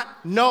does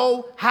not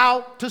know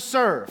how to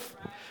serve.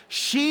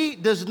 She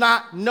does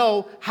not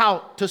know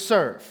how to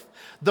serve.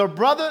 The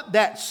brother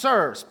that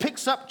serves,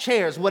 picks up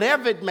chairs,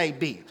 whatever it may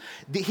be,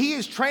 he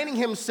is training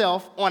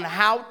himself on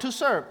how to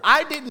serve.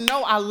 I didn't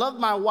know I loved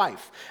my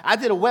wife. I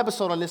did a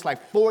webisode on this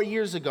like 4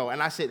 years ago,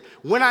 and I said,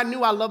 when I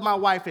knew I loved my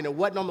wife and it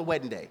wasn't on the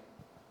wedding day.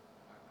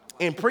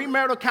 In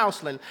premarital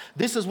counseling,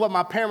 this is what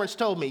my parents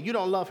told me. You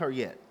don't love her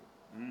yet.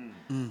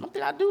 I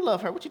think I do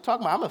love her. What you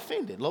talking about? I'm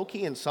offended,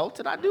 low-key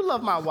insulted. I do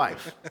love my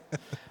wife,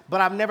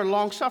 but I've never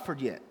long suffered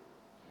yet.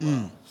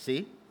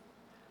 See?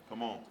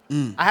 Come on.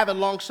 I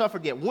haven't long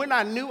suffered yet. When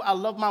I knew I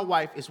loved my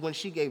wife is when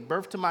she gave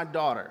birth to my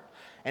daughter,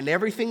 and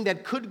everything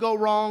that could go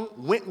wrong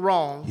went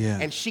wrong,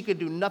 and she could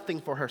do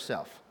nothing for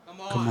herself. Come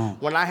on.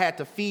 When I had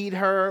to feed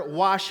her,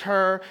 wash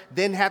her,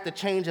 then have to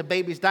change a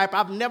baby's diaper,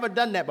 I've never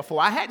done that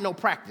before. I had no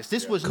practice.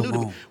 This was new to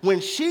me.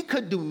 When she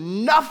could do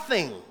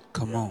nothing.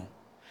 Come on.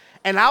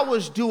 And I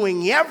was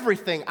doing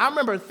everything. I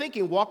remember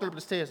thinking, walking up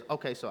the stairs,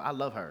 okay, so I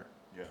love her.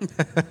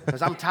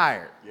 Because I'm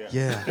tired.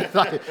 Yeah.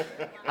 Like,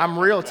 I'm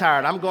real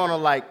tired. I'm going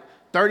on like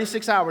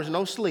 36 hours,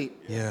 no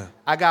sleep. Yeah.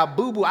 I got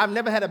boo-boo. I've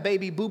never had a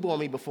baby boo-boo on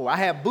me before. I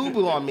have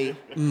boo-boo on me.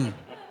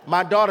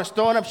 My daughter's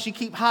throwing up. She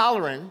keep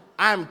hollering.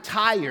 I'm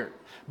tired.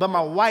 But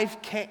my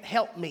wife can't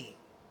help me.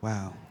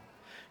 Wow.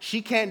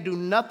 She can't do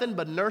nothing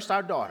but nurse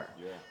our daughter.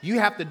 You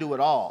have to do it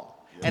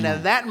all. And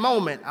at that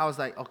moment, I was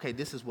like, okay,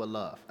 this is what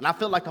love. And I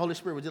felt like the Holy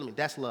Spirit was telling me,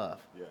 that's love.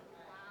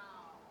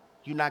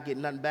 You not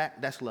getting nothing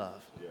back, that's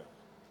love.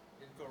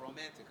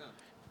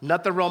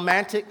 Nothing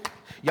romantic.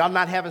 Y'all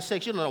not having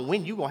sex. You don't know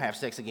when you going to have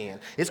sex again.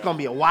 It's going to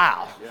be a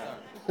while.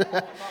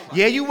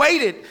 Yeah, you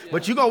waited,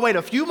 but you're going to wait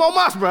a few more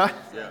months, bruh.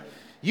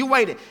 You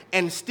waited.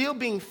 And still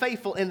being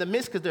faithful in the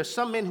midst, because there's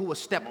some men who will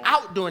step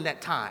out during that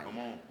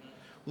time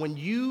when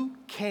you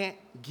can't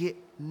get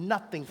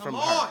nothing from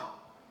her.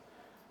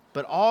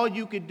 But all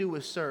you could do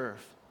is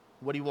serve.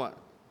 What do you want?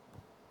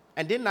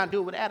 And then not do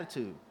it with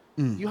attitude.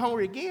 You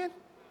hungry again?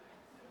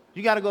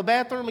 You got to go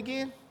bathroom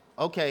again?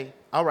 Okay,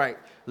 all right,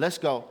 let's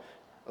go.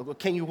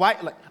 Can you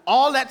wipe? Like,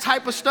 all that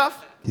type of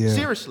stuff? Yeah.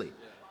 Seriously.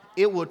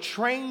 It will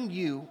train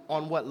you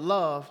on what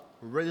love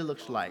really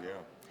looks like.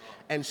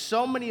 And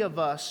so many of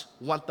us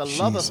want the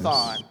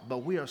love-a-thon, but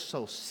we are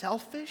so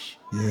selfish.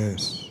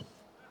 Yes.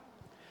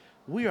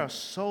 We are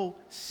so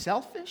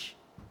selfish.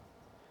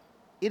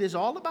 It is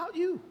all about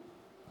you.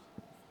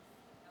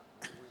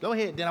 Go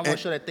ahead, then I want to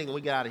show that thing when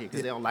we get out of here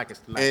because they don't like us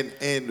tonight.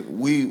 And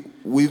we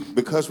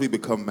because we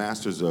become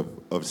masters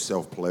of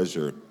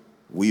self-pleasure,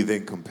 we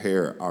then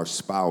compare our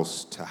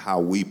spouse to how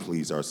we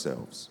please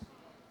ourselves.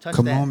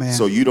 Come on, man.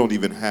 So you don't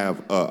even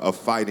have a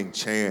fighting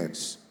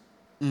chance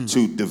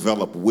to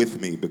develop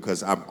with me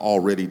because I'm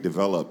already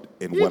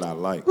developed in what I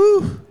like.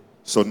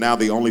 So now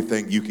the only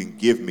thing you can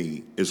give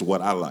me is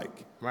what I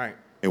like. Right.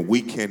 And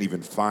we can't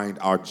even find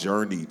our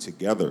journey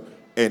together.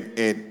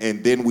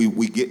 And then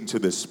we get into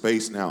this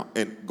space now.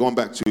 And going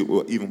back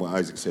to even what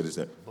Isaac said is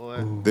that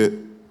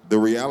the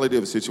reality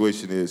of the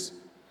situation is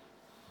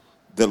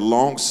the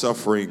long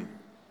suffering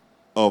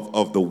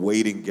of the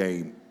waiting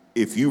game.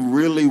 If you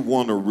really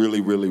want to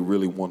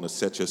really want to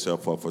set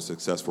yourself up for a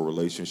successful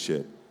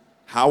relationship,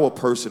 how a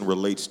person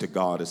relates to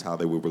God is how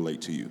they will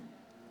relate to you.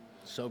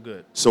 So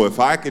good. So if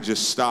I could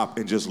just stop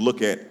and just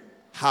look at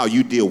how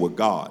you deal with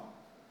God.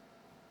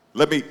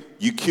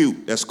 You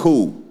cute, that's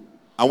cool.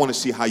 I want to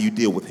see how you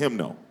deal with him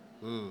though.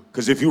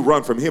 Because if you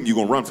run from him, you're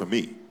going to run from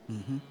me.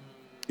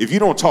 If you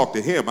don't talk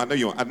to him, I know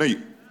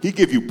you, he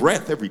give you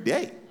breath every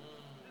day.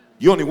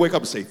 You only wake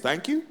up and say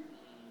thank you.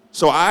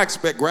 So I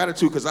expect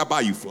gratitude because I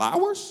buy you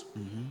flowers?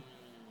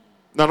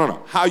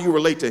 No. How you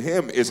relate to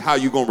him is how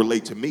you're going to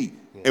relate to me.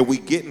 And we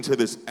get into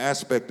this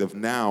aspect of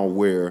now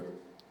where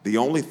the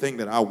only thing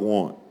that I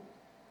want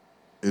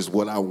is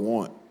what I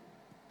want.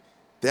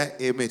 That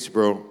image,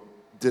 bro,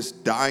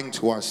 just dying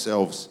to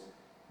ourselves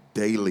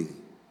daily.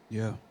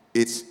 Yeah.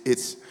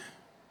 It's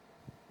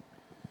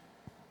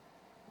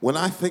when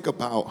I think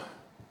about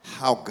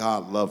how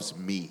God loves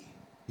me,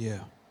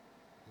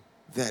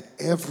 that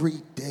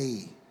every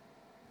day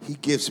he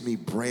gives me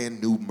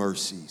brand new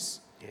mercies.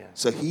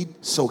 So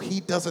he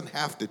doesn't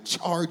have to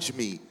charge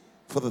me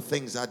for the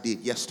things I did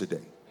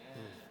yesterday.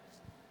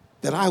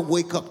 that I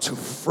wake up to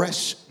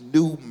fresh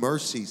new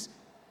mercies.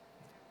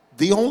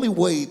 The only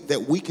way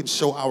that we can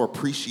show our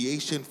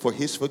appreciation for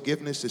his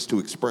forgiveness is to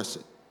express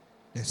it.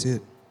 That's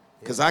it.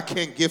 Because I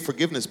can't give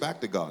forgiveness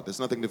back to God. There's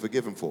nothing to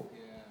forgive him for.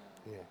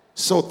 Yeah.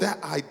 So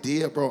that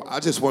idea, bro,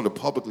 I just want to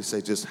publicly say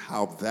just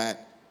how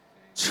that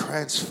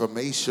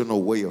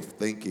transformational way of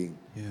thinking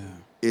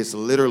is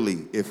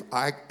literally, if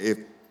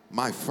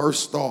my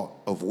first thought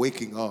of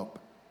waking up,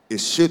 it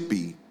should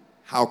be,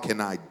 how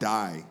can I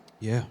die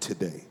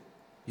today?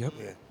 Yep.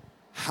 Yeah.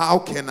 How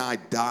can I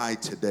die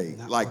today?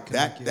 Not Like what can I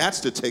that, get? that's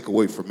the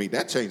takeaway for me.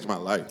 That changed my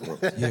life, bro.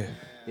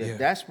 Yeah,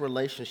 that's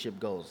relationship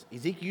goals.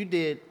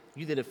 Ezekiel,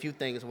 you did a few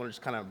things. I want to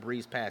just kind of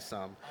breeze past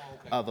some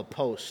of a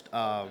post.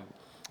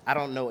 I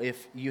don't know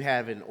if you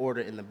have an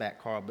order in the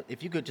back, Carl, but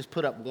if you could just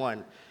put up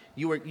one.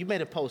 You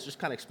made a post just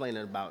kind of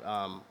explaining about.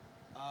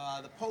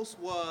 The post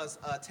was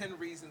 10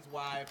 reasons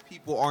why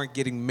people aren't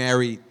getting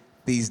married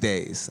these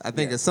days. I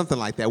think it's something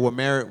like that. Why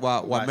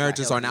it's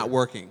marriages not are not healthy.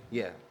 working.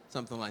 Yeah.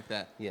 Something like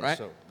that, Yeah, right?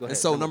 so go ahead. And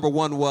so number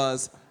one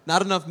was,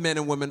 not enough men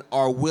and women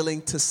are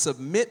willing to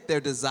submit their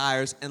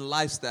desires and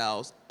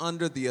lifestyles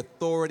under the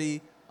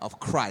authority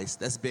of Christ.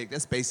 That's big.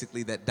 That's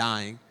basically that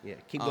dying. Yeah,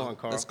 keep going,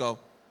 Carl. Let's go.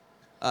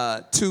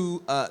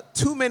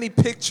 Too many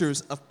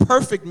pictures of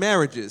perfect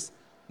marriages,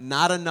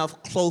 not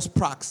enough close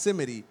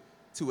proximity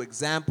to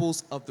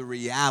examples of the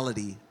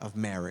reality of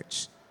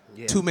marriage.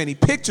 Yeah. Too many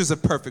pictures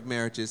of perfect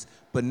marriages,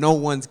 but no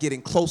one's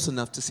getting close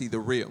enough to see the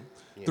real.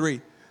 Yeah.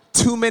 3,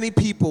 too many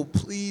people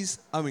place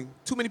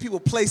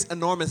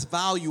enormous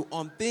value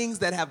on things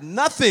that have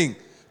nothing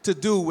to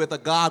do with a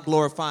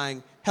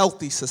God-glorifying,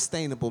 healthy,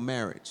 sustainable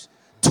marriage.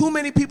 Too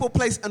many people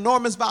place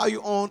enormous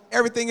value on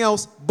everything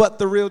else but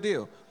the real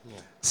deal. Yeah.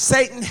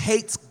 Satan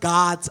hates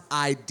God's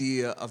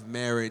idea of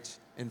marriage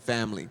and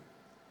family.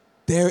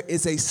 There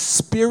is a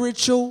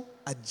spiritual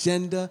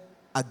agenda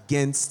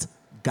against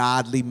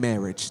godly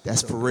marriage.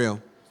 That's for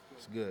real.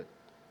 It's good.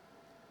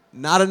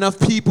 Not enough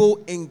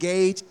people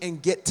engage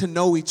and get to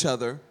know each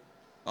other.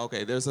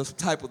 Okay, there's a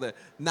type of that.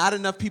 Not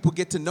enough people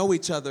get to know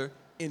each other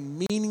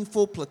in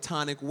meaningful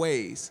platonic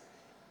ways.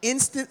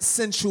 Instant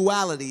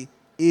sensuality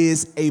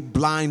is a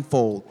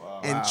blindfold.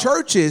 Wow. And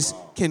churches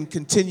can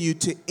continue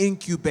to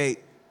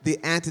incubate the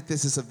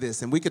antithesis of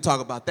this. And we could talk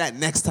about that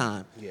next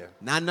time. Yeah.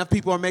 Not enough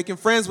people are making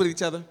friends with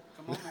each other.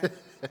 Come on, man.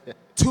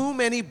 Too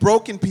many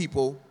broken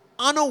people,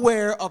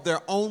 unaware of their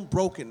own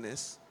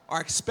brokenness,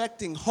 are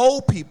expecting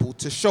whole people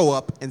to show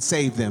up and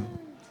save them.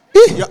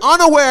 You're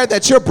unaware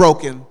that you're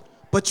broken,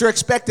 but you're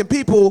expecting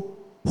people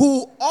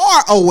who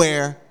are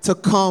aware to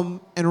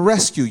come and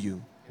rescue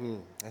you.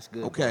 That's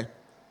good. Okay.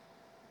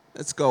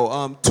 Let's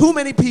go. Too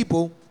many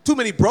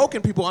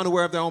broken people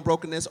unaware of their own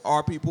brokenness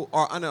are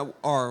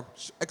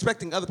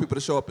expecting other people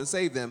to show up and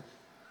save them.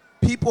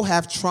 People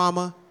have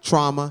trauma.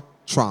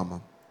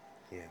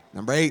 Yeah.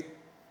 Number 8,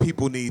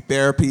 people need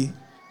therapy.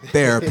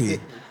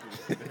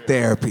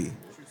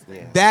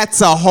 Yeah.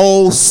 That's a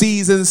whole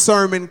season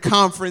sermon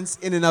conference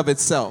in and of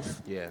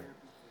itself. Yeah.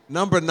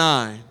 Number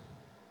 9,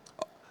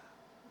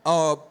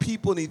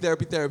 people need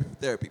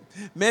therapy.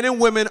 Men and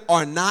women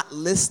are not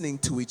listening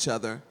to each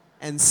other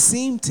and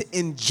seem to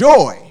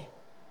enjoy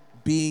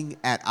being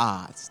at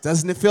odds.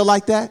 Doesn't it feel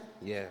like that?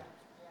 Yeah.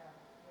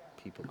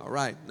 People. All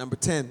right. Number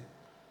 10,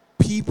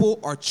 people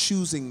are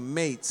choosing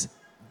mates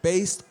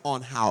based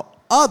on how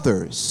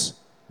others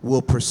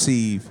will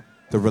perceive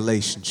the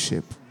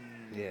relationship.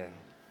 Yeah,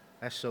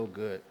 that's so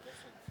good.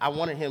 I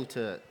wanted him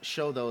to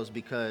show those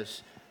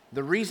because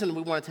the reason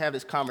we wanted to have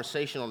this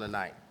conversation on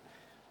tonight,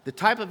 the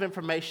type of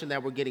information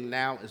that we're getting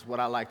now is what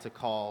I like to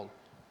call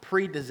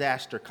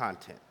pre-disaster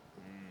content.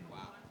 Wow.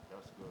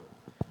 That's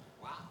good.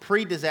 Wow.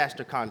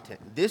 Pre-disaster content.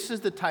 This is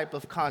the type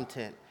of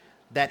content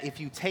that if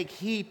you take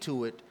heed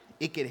to it,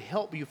 it can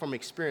help you from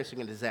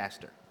experiencing a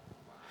disaster.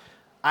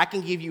 I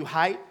can give you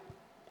hype.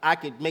 I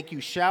could make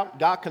you shout.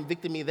 God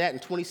convicted me of that in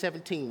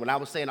 2017 when I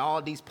was saying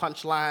all these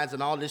punchlines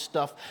and all this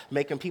stuff,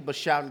 making people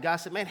shout. And God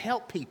said, man,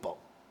 help people.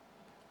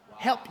 Wow.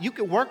 Help. You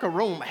can work a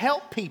room.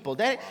 Help people.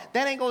 That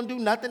ain't going to do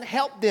nothing.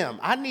 Help them.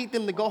 I need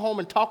them to go home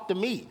and talk to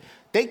me.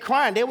 They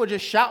crying. They were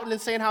just shouting and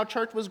saying how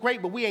church was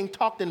great, but we ain't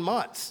talked in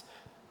months.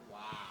 Wow.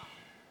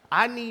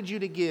 I need you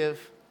to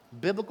give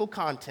biblical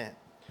content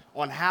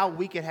on how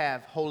we can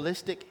have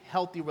holistic,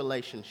 healthy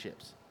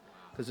relationships.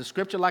 Because the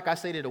scripture, like I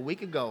stated a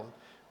week ago,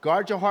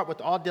 guard your heart with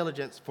all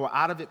diligence, for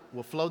out of it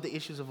will flow the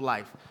issues of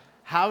life.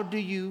 How do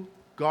you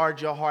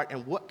guard your heart,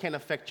 and what can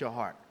affect your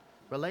heart?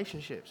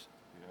 Relationships.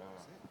 Yeah.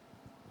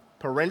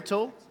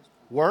 Parental,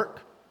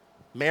 work,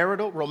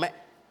 marital, romantic.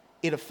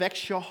 It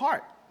affects your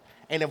heart.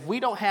 And if we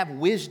don't have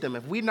wisdom,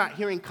 if we're not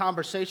hearing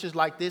conversations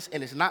like this,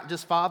 and it's not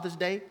just Father's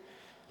Day,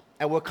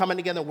 and we're coming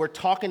together and we're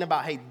talking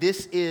about, hey,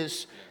 this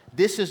is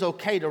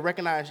okay to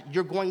recognize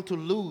you're going to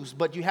lose,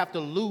 but you have to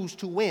lose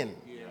to win.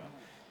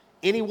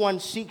 Anyone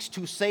seeks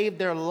to save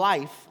their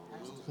life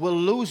will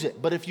lose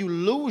it. But if you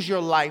lose your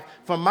life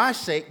for my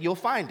sake, you'll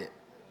find it.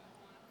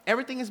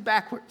 Everything is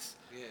backwards.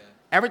 Yeah.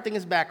 Everything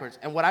is backwards.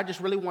 And what I just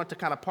really want to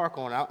kind of park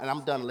on, and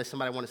I'm done unless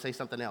somebody want to say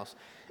something else,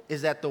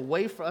 is that the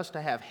way for us to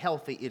have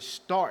healthy, it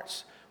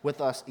starts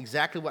with us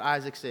exactly what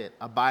Isaac said,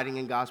 abiding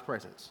in God's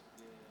presence.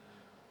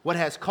 What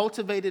has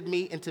cultivated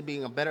me into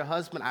being a better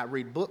husband, I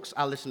read books,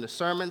 I listen to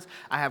sermons,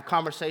 I have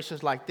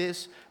conversations like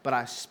this, but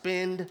I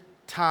spend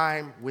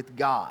time with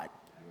God.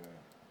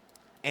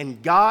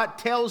 And God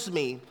tells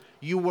me,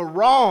 you were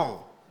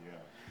wrong.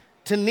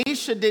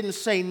 Tanisha didn't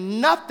say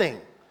nothing,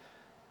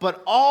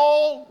 but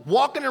all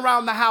walking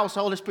around the house,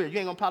 Holy Spirit, you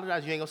ain't gonna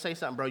apologize, you ain't gonna say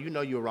something, bro. You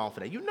know you're wrong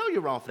for that. You know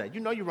you're wrong for that. You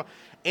know you're wrong.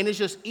 And it's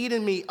just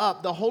eating me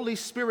up. The Holy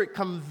Spirit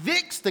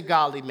convicts the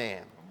godly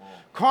man.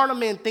 Carnal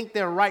men think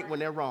they're right when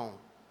they're wrong.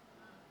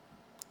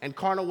 And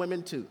carnal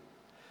women too.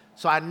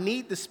 So I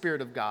need the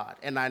Spirit of God,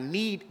 and I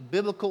need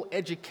biblical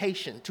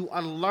education to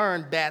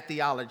unlearn bad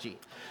theology,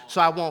 so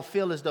I won't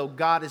feel as though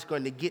God is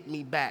going to get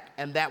me back,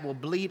 and that will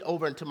bleed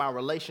over into my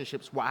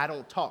relationships where I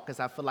don't talk because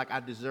I feel like I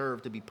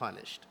deserve to be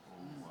punished.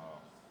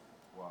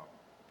 Wow.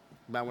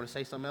 You might want to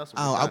say something else?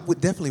 I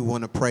would definitely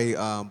want to pray,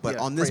 but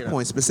on this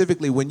point,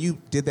 specifically, when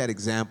you did that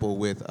example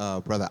with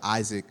Brother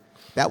Isaac,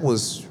 that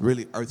was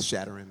really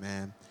earth-shattering,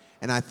 man.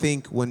 And I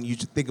think when you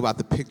think about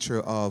the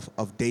picture of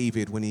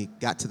David when he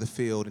got to the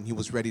field and he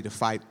was ready to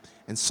fight,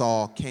 and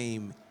Saul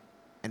came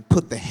and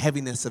put the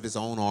heaviness of his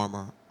own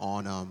armor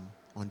on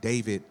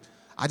David,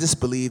 I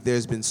just believe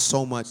there's been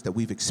so much that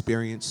we've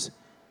experienced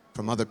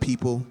from other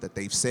people that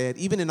they've said,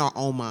 even in our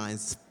own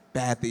minds,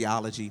 bad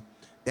theology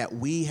that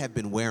we have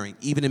been wearing,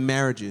 even in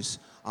marriages,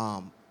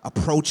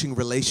 approaching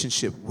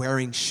relationship,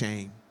 wearing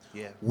shame,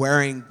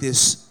 wearing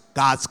this,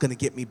 God's going to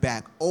get me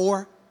back,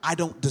 or I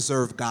don't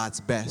deserve God's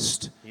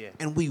best.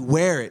 And we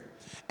wear it.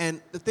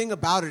 And the thing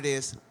about it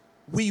is,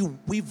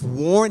 we've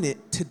worn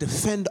it to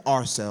defend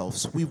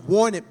ourselves. We've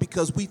worn it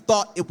because we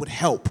thought it would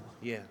help.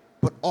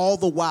 But all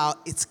the while,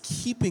 it's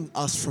keeping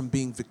us from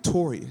being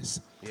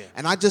victorious.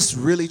 And I just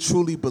really,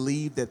 truly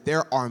believe that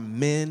there are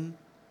men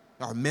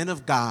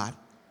of God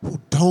who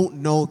don't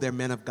know they're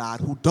men of God,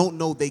 who don't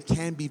know they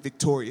can be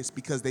victorious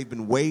because they've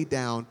been weighed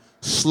down,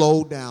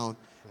 slowed down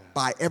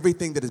by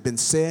everything that has been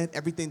said,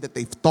 everything that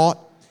they've thought,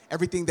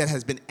 everything that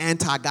has been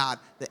anti-God.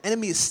 The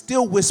enemy is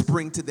still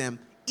whispering to them,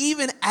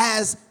 even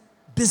as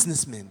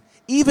businessmen,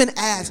 even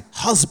as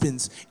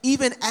husbands,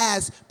 even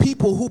as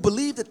people who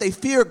believe that they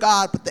fear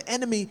God, but the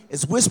enemy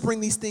is whispering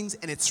these things,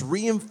 and it's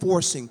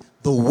reinforcing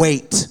the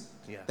weight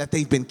that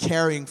they've been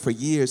carrying for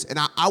years. And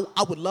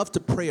I would love to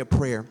pray a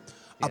prayer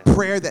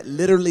that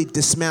literally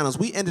dismantles.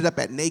 We ended up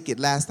at naked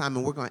last time,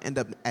 and we're going to end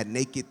up at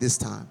naked this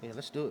time. Yeah,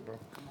 let's do it, bro.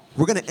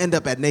 We're going to end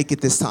up at naked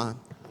this time.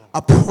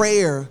 A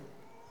prayer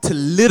to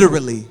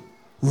literally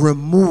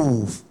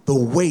remove the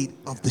weight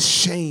of the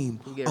shame,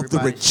 of the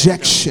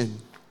rejection,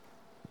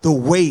 the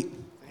weight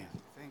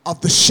of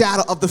the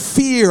shadow, of the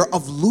fear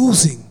of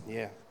losing,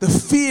 the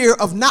fear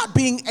of not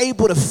being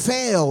able to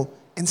fail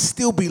and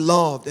still be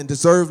loved and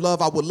deserve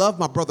love. I would love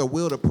my brother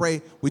Will to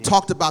pray. We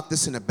talked about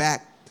this in the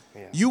back.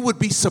 You would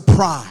be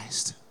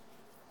surprised.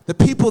 The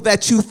people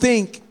that you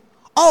think,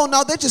 oh,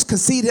 no, they're just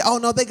conceited. Oh,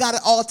 no, they got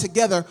it all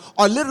together,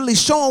 are literally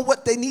showing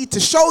what they need to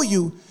show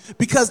you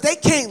because they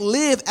can't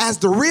live as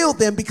the real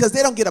them because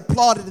they don't get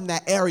applauded in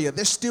that area.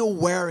 They're still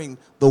wearing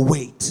the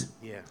weight.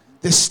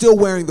 They're still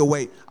wearing the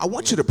weight. I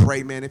want you to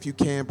pray, man, if you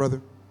can,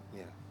 brother.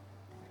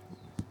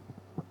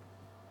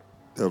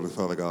 Heavenly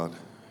Father God,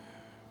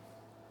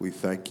 we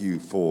thank you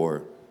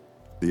for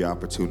the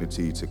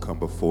opportunity to come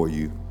before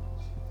you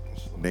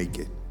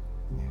naked.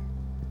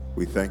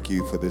 We thank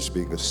you for this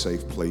being a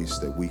safe place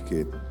that we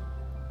could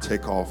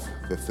take off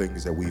the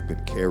things that we've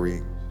been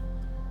carrying,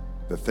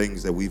 the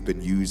things that we've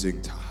been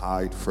using to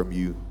hide from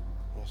you,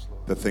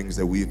 the things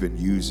that we've been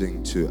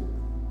using to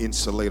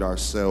insulate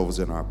ourselves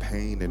in our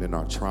pain and in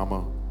our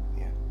trauma.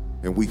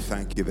 And we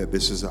thank you that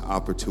this is an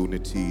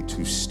opportunity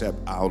to step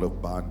out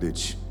of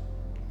bondage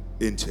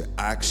into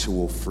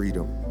actual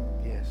freedom.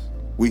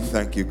 We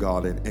thank you,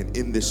 God, and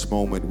in this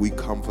moment, we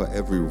come for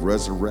every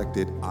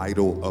resurrected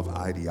idol of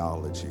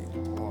ideology.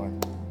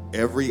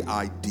 Every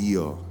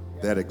idea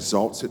that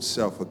exalts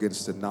itself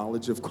against the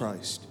knowledge of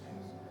Christ.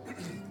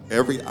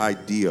 Every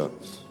idea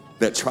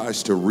that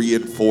tries to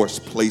reinforce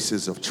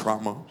places of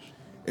trauma.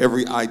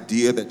 Every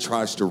idea that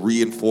tries to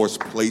reinforce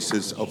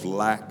places of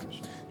lack.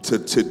 To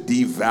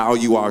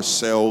devalue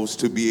ourselves,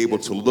 to be able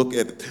to look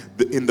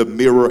in the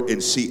mirror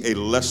and see a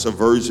lesser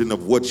version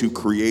of what you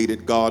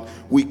created, God.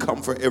 We come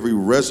for every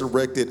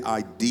resurrected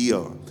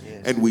idea,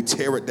 and we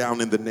tear it down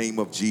in the name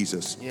of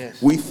Jesus.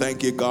 We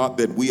thank you, God,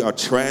 that we are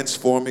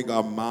transforming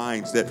our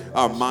minds, that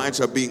our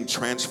minds are being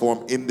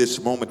transformed in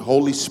this moment.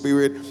 Holy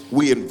Spirit,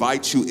 we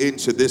invite you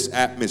into this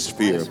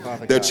atmosphere,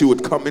 that you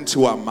would come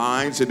into our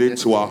minds and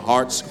into our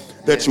hearts,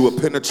 that you would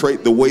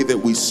penetrate the way that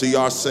we see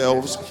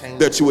ourselves,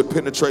 that you would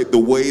penetrate the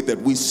way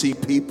that we see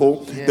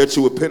people, that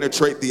you would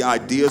penetrate the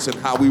ideas and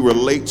how we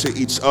relate to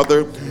each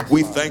other.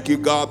 We thank you,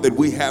 God, that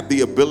we have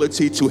the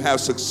ability to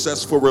have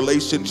successful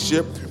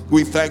relationship.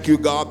 We thank you,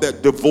 God,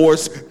 that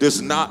divorce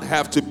does not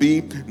have to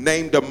be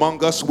named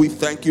among us. We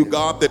thank you,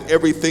 God, that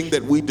everything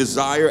that we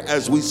desire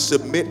as we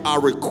submit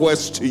our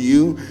requests to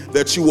you,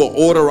 that you will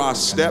order our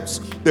steps,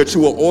 that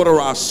you will order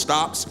our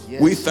stops.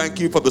 We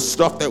thank you for the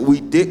stuff that we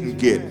didn't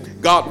get.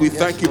 God, we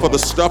thank you for the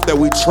stuff that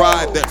we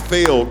tried that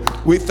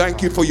failed. We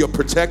thank you for your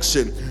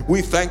protection.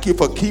 We thank you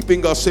for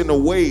keeping us in a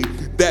way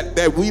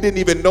that we didn't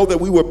even know that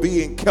we were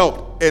being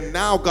kept. And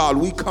now, God,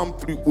 we come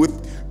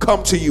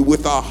to you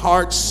with our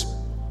hearts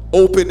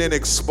open and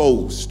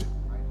exposed.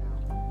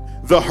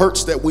 The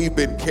hurts that we've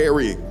been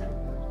carrying,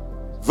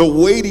 the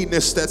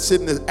weightiness that's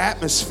in the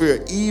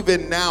atmosphere,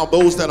 even now,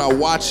 those that are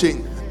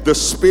watching, the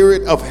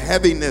spirit of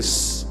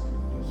heaviness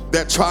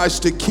that tries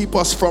to keep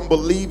us from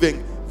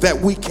believing that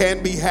we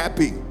can be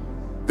happy,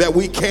 that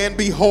we can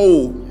be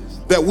whole,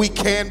 that we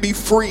can be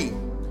free.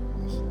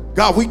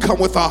 God, we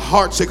come with our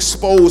hearts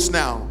exposed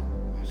now,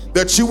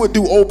 that you would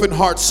do open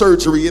heart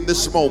surgery in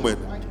this moment.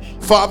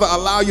 Father,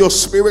 allow your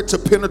spirit to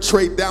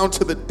penetrate down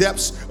to the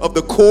depths of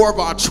the core of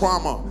our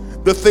trauma,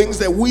 the things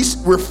that we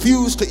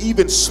refuse to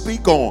even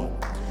speak on,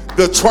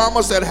 the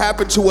traumas that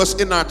happened to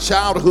us in our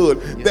childhood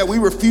that we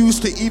refuse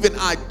to even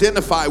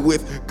identify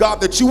with.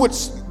 God, that you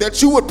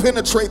would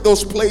penetrate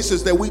those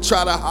places that we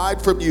try to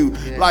hide from you,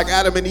 like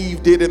Adam and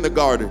Eve did in the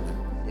garden.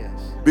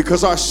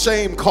 Because our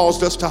shame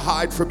caused us to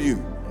hide from you,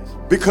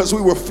 because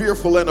we were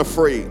fearful and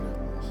afraid.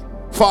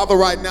 Father,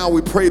 right now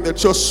we pray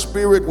that your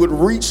spirit would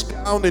reach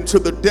down into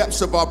the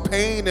depths of our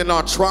pain and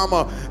our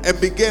trauma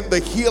and begin the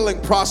healing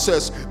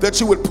process,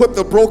 that you would put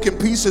the broken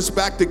pieces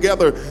back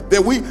together,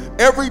 that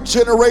every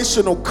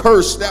generational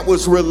curse that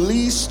was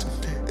released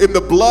in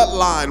the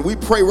bloodline, we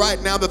pray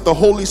right now that the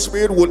Holy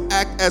Spirit would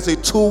act as a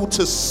tool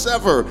to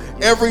sever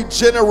every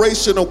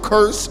generational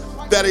curse,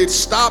 that it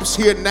stops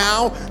here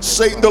now.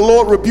 Satan, the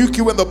Lord rebuke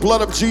you, and the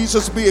blood of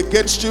Jesus be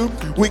against you.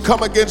 We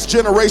come against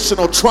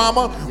generational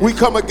trauma. We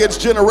come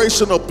against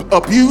generational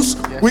abuse.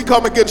 We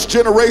come against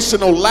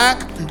generational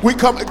lack. We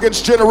come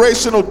against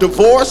generational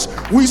divorce.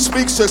 We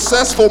speak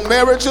successful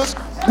marriages.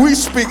 We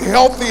speak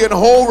healthy and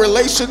whole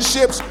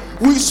relationships.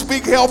 We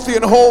speak healthy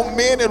and whole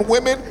men and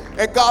women.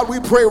 And God,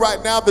 we pray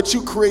right now that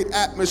you create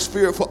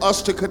atmosphere for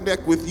us to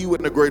connect with you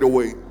in a greater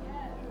way,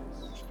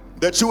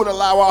 that you would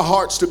allow our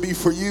hearts to be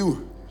for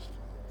you.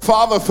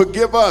 Father,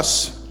 forgive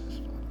us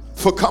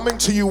for coming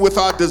to you with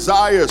our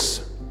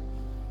desires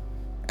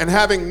and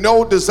having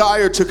no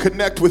desire to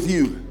connect with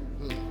you.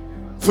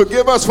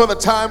 Forgive us for the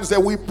times that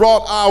we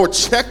brought our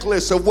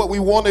checklist of what we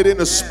wanted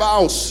in a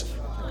spouse,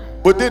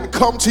 but didn't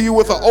come to you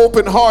with an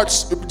open heart,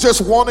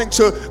 just wanting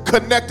to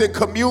connect and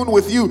commune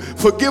with you.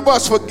 Forgive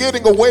us for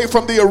getting away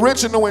from the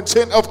original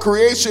intent of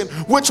creation,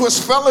 which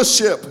was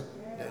fellowship.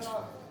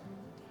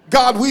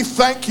 God, we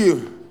thank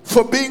you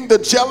for being the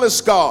jealous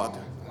God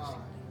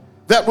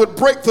that would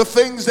break the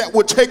things that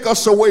would take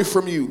us away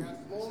from you,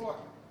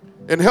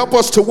 and help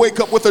us to wake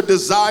up with a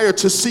desire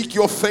to seek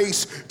your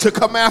face, to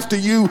come after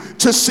you,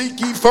 to seek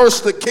ye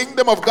first the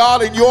kingdom of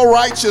God and your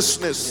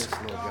righteousness.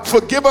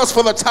 Forgive us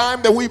for the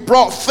time that we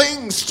brought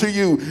things to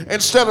you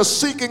instead of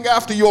seeking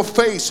after your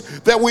face,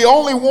 that we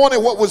only wanted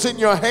what was in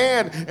your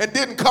hand and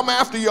didn't come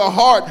after your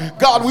heart.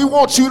 God, we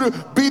want you to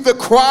be the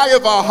cry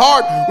of our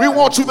heart. We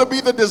want you to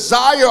be the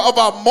desire of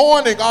our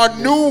morning, our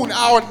noon,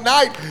 our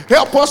night.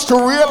 Help us to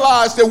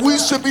realize that we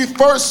should be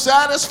first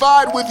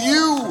satisfied with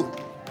you,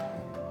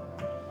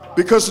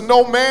 because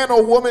no man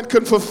or woman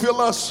can fulfill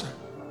us,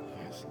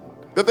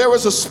 that there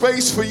is a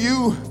space for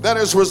you that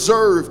is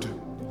reserved.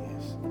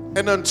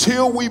 And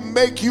until we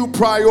make you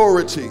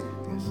priority,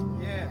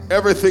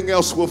 everything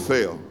else will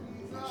fail.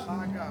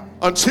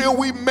 Until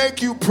we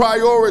make you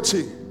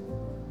priority,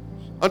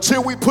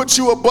 until we put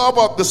you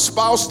above the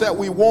spouse that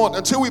we want,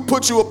 until we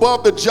put you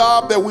above the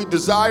job that we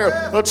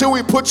desire, until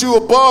we put you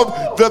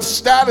above the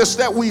status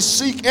that we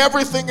seek,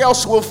 everything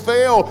else will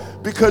fail,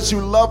 because you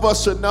love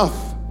us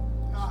enough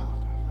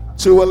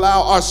to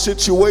allow our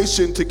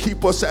situation to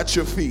keep us at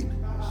your feet.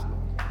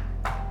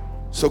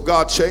 So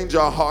God, change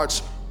our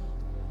hearts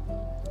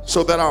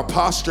so that our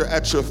posture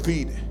at your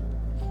feet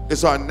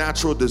is our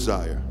natural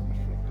desire.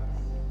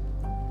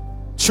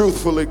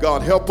 Truthfully,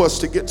 God, help us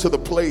to get to the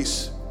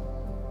place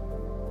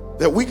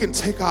that we can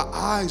take our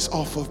eyes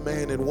off of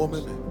man and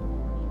woman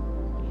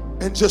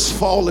and just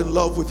fall in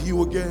love with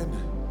you again.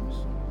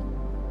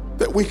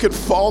 That we could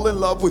fall in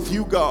love with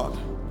you, God.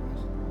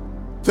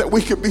 That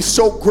we could be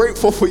so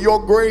grateful for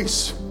your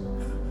grace,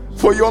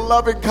 for your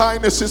loving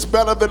kindness is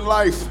better than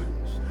life,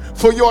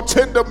 for your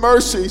tender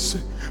mercies,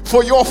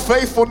 for your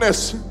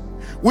faithfulness.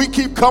 We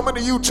keep coming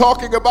to you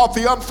talking about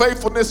the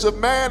unfaithfulness of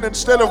man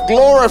instead of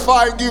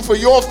glorifying you for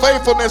your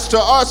faithfulness to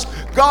us.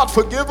 God,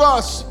 forgive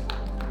us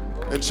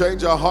and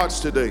change our hearts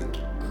today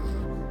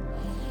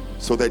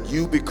so that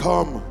you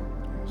become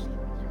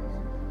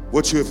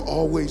what you have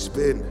always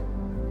been,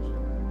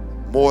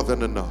 more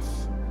than enough.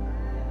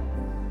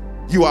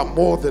 You are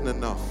more than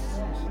enough.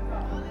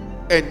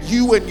 And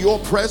you and your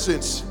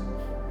presence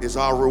is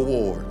our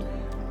reward.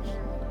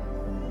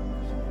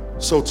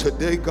 So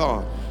today,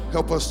 God,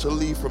 help us to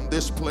leave from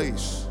this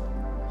place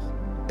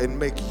and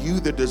make you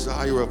the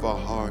desire of our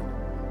heart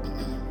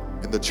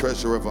and the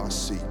treasure of our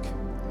seek.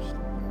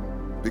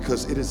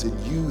 Because it is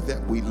in you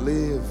that we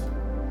live,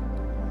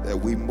 that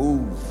we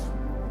move,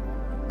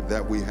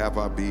 that we have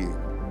our being.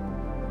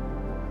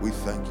 We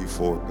thank you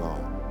for it,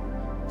 God.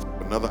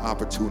 Another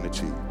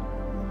opportunity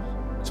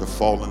to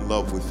fall in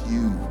love with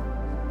you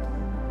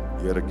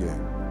yet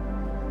again.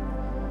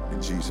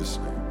 In Jesus'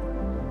 name.